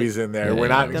 10 movies in there. Yeah, We're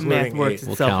not The math including works 8.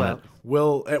 We'll itself count out. it.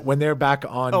 Will when they're back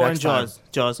on Oh, next and Jaws. time.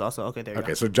 Jaws also. Okay, there you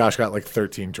Okay, so Josh got like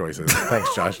 13 choices.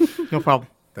 Thanks, Josh. go. No problem.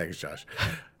 Thanks, Josh.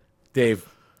 Dave,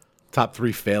 top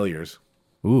 3 failures.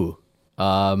 Ooh.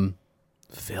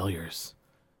 Failures.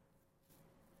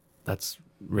 That's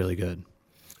really good.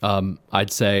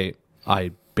 I'd say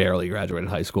I barely graduated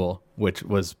high school, which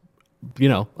was,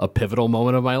 a pivotal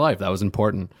moment of my life. That was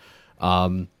important.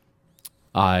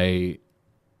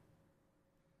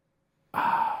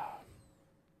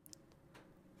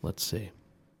 Let's see.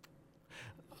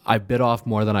 I bit off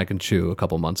more than I can chew a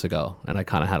couple months ago, and I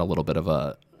kind of had a little bit of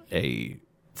a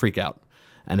freak out.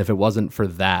 And if it wasn't for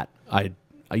that, my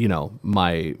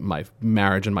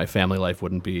marriage and my family life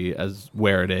wouldn't be as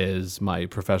where it is. My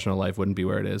professional life wouldn't be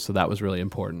where it is. So that was really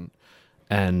important.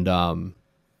 And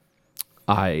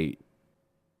I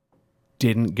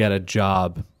didn't get a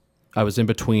job. I was in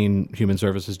between human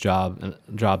services jobs,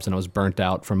 and I was burnt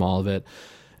out from all of it.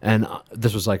 And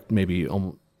this was like maybe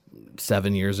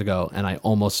 7 years ago, and I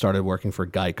almost started working for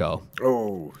Geico.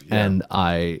 Oh, yeah. And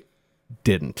I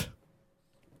didn't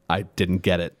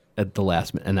get it at the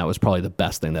last minute, and that was probably the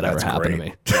best thing that ever happened to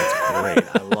me. That's great.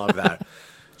 I love that.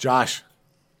 Josh,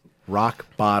 rock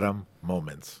bottom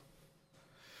moments.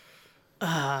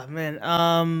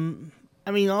 Man. I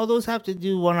mean, all those have to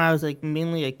do when I was like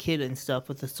mainly a kid and stuff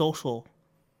with the social,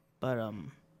 but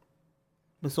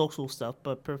the social stuff.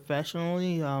 But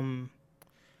professionally, I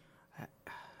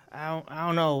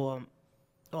don't know.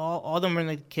 All of them are in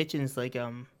the kitchens, like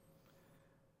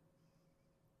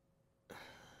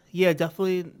yeah,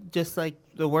 definitely just like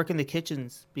the work in the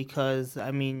kitchens, because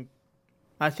I mean,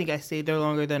 I think I stayed there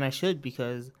longer than I should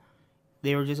because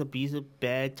they were just abusive,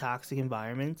 bad, toxic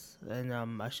environments, and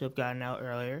I should have gotten out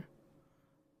earlier.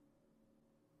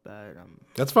 But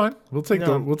That's fine. We'll take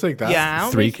that. Yeah, I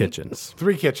don't 3 really think- kitchens.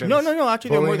 3 kitchens. No.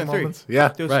 Actually, there are more than 3. moments. Yeah.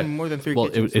 There's Right. more than 3 Well,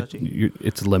 kitchens. actually.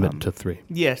 it's limited to 3.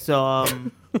 Yeah. So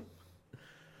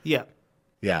yeah.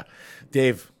 Yeah.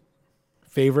 Dave,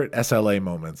 favorite SLA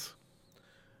moments.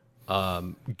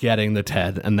 Getting the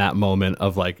TED and that moment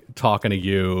of like talking to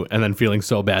you and then feeling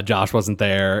so bad Josh wasn't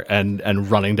there,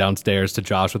 and running downstairs to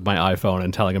Josh with my iPhone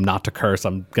and telling him not to curse.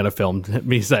 I'm going to film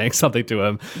me saying something to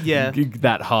him. Yeah.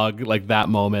 That hug, like that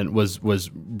moment was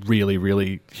really,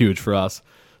 really huge for us.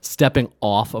 Stepping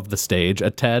off of the stage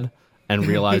at TED and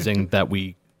realizing that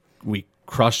we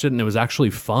crushed it and it was actually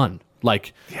fun.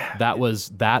 Like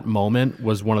that moment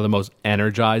was one of the most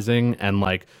energizing and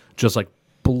like just like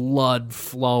blood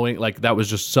flowing. Like that was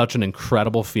just such an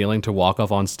incredible feeling to walk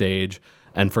off on stage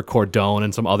and for Cordone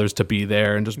and some others to be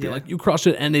there and just be like, you crushed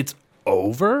it and it's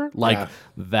over. Like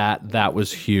that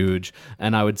was huge.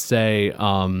 And I would say,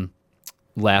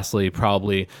 lastly,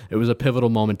 probably it was a pivotal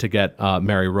moment to get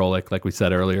Mary Rolick, like we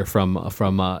said earlier, from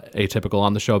Atypical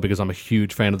on the show, because I'm a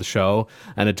huge fan of the show,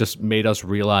 and it just made us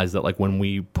realize that like when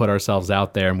we put ourselves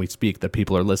out there and we speak, that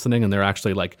people are listening and they're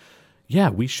actually like, yeah,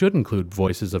 we should include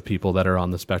voices of people that are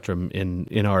on the spectrum in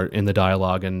the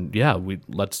dialogue. And yeah,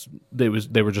 they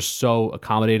were just so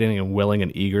accommodating and willing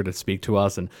and eager to speak to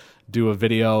us and do a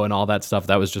video and all that stuff.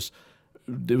 That was just,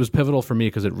 it was pivotal for me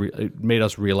because it made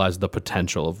us realize the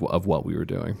potential of what we were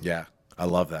doing. Yeah. I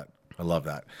love that.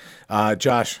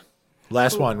 Josh,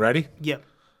 last one. Ready? Yep.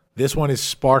 This one is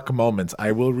spark moments.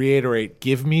 I will reiterate,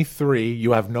 give me 3.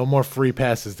 You have no more free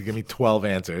passes to give me 12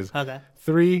 answers. Okay.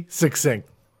 3 succinct.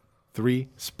 3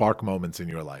 spark moments in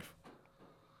your life.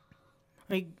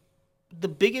 Like the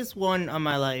biggest one on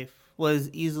my life was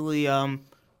easily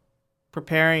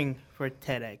preparing for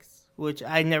TEDx, which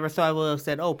I never thought I would have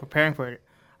said, preparing for it.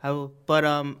 But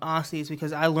honestly, it's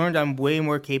because I learned I'm way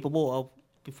more capable of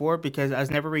before, because I was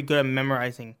never really good at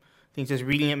memorizing things, just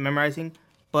reading it, memorizing.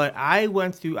 But I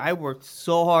worked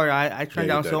so hard. I turned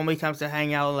down so many times to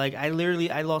hang out. Like I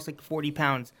lost like 40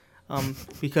 pounds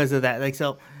because of that. Like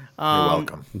so. You're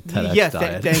welcome. Yes,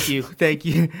 thank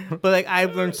you. But like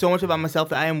I've learned so much about myself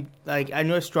that I am like, I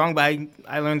know it's strong, but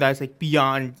I learned that it's like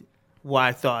beyond what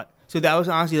I thought. So that was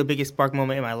honestly the biggest spark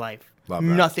moment in my life. Love that.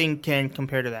 Nothing can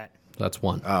compare to that. That's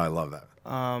one. Oh, I love that.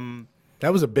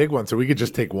 That was a big one, so we could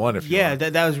just take one if you want.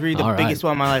 That was really the biggest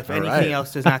one in my life. Anything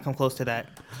else does not come close to that.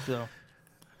 So.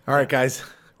 All right, guys.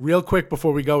 Real quick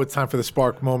before we go, it's time for the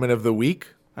spark moment of the week.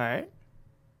 All right.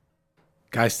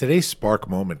 Guys, today's spark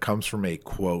moment comes from a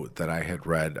quote that I had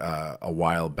read a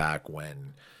while back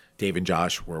when Dave and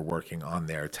Josh were working on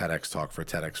their TEDx talk for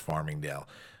TEDx Farmingdale.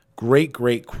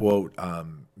 Great quote.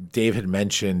 Dave had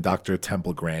mentioned Dr.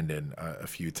 Temple Grandin a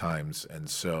few times, and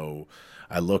so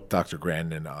I looked Dr.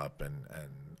 Grandin up, and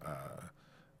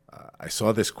I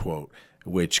saw this quote,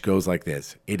 which goes like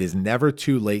this: "It is never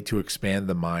too late to expand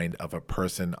the mind of a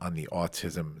person on the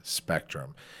autism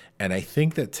spectrum." And I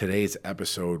think that today's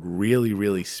episode really,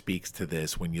 really speaks to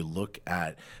this when you look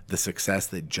at the success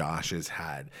that Josh has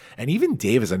had. And even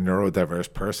Dave is a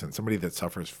neurodiverse person, somebody that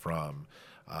suffers from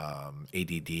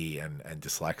ADD and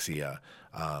dyslexia.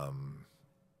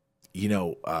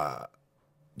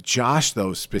 Josh,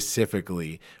 though,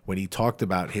 specifically, when he talked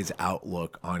about his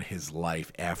outlook on his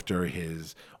life after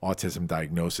his autism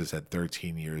diagnosis at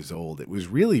 13 years old, it was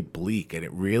really bleak. And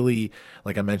it really,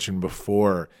 like I mentioned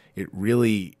before, it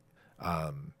really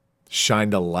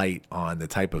shined a light on the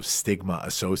type of stigma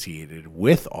associated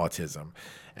with autism.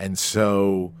 And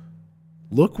so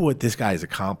look what this guy has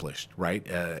accomplished, right?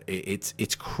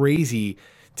 It's crazy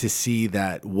to see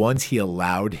that once he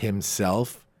allowed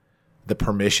himself the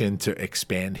permission to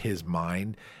expand his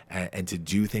mind and to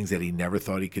do things that he never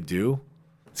thought he could do,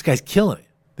 this guy's killing it.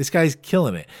 This guy's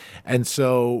killing it. And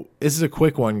so this is a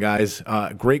quick one, guys.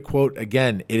 Great quote.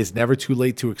 Again, it is never too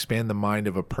late to expand the mind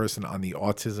of a person on the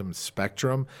autism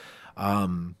spectrum.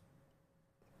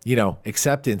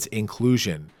 Acceptance,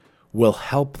 inclusion will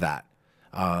help that.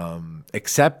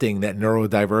 Accepting that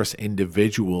neurodiverse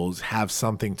individuals have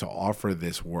something to offer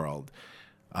this world.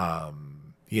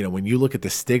 When you look at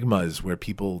the stigmas where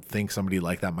people think somebody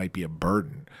like that might be a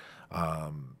burden,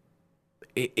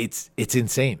 it's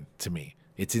insane to me.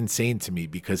 It's insane to me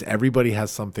because everybody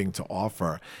has something to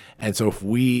offer. And so if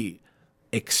we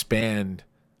expand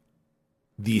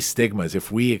these stigmas,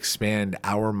 if we expand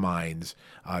our minds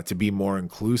to be more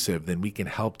inclusive, then we can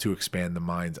help to expand the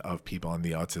minds of people on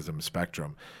the autism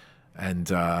spectrum.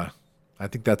 And I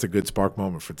think that's a good spark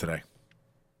moment for today.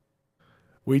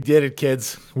 We did it,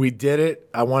 kids. We did it.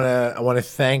 I want to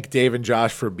thank Dave and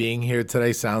Josh for being here today.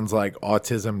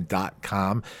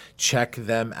 SoundsLikeAutism.com. Check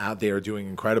them out. They are doing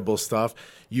incredible stuff.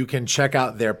 You can check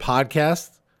out their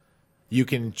podcast. You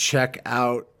can check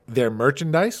out their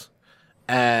merchandise.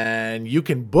 And you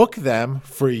can book them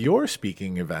for your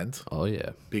speaking event. Oh,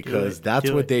 yeah. Because that's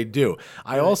what they do.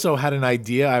 I also had an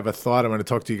idea. I have a thought. I'm going to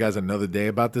talk to you guys another day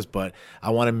about this, but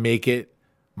I want to make it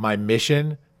my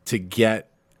mission to get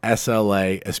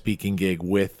SLA a speaking gig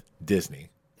with Disney.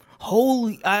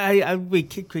 Holy,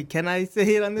 wait, can I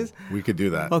say it on this? We could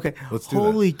do that. Okay. Let's do that.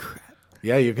 Holy crap.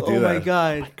 Yeah, you could do that. Oh, my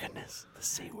God. My goodness, the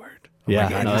C word.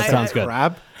 Yeah, that sounds good.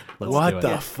 Crap? Let's what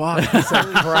the fuck? It's a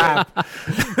crap.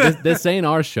 This ain't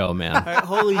our show, man.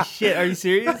 Holy shit. Are you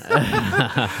serious?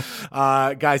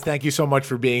 Guys, thank you so much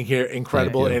for being here.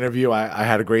 Incredible interview. I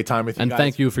had a great time with you guys. And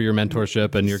thank you for your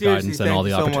mentorship and your guidance and all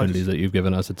the opportunities that you've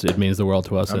given us. It means the world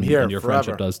to us, and your forever.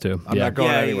 friendship does too. I'm not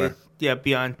going anywhere. Yeah,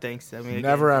 beyond thanks. I mean,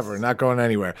 never ever. Not going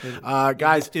anywhere.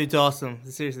 Guys. This dude's awesome.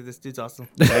 Seriously, this dude's awesome.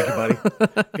 Thank you, buddy.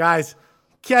 Guys,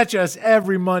 catch us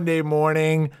every Monday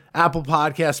morning. Apple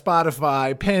Podcast,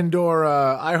 Spotify,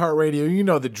 Pandora, iHeartRadio. You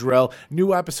know the drill.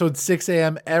 New episodes 6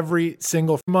 a.m. every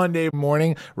single Monday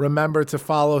morning. Remember to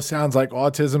follow Sounds Like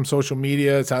Autism social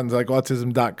media,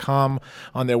 soundslikeautism.com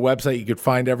on their website. You could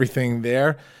find everything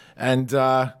there. And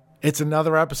it's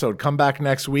another episode. Come back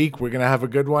next week. We're going to have a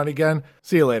good one again.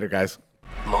 See you later, guys.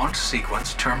 Launch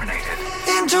sequence terminated.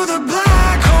 Into the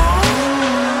black hole.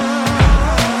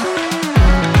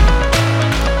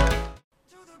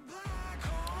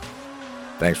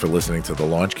 Thanks for listening to the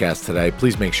Launchcast today.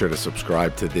 Please make sure to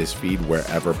subscribe to this feed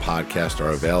wherever podcasts are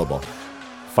available.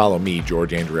 Follow me, George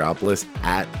Andriopoulos,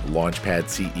 at Launchpad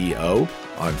CEO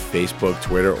on Facebook,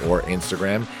 Twitter, or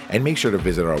Instagram. And make sure to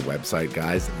visit our website,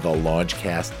 guys,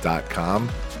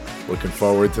 thelaunchcast.com. Looking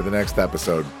forward to the next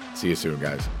episode. See you soon,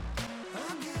 guys.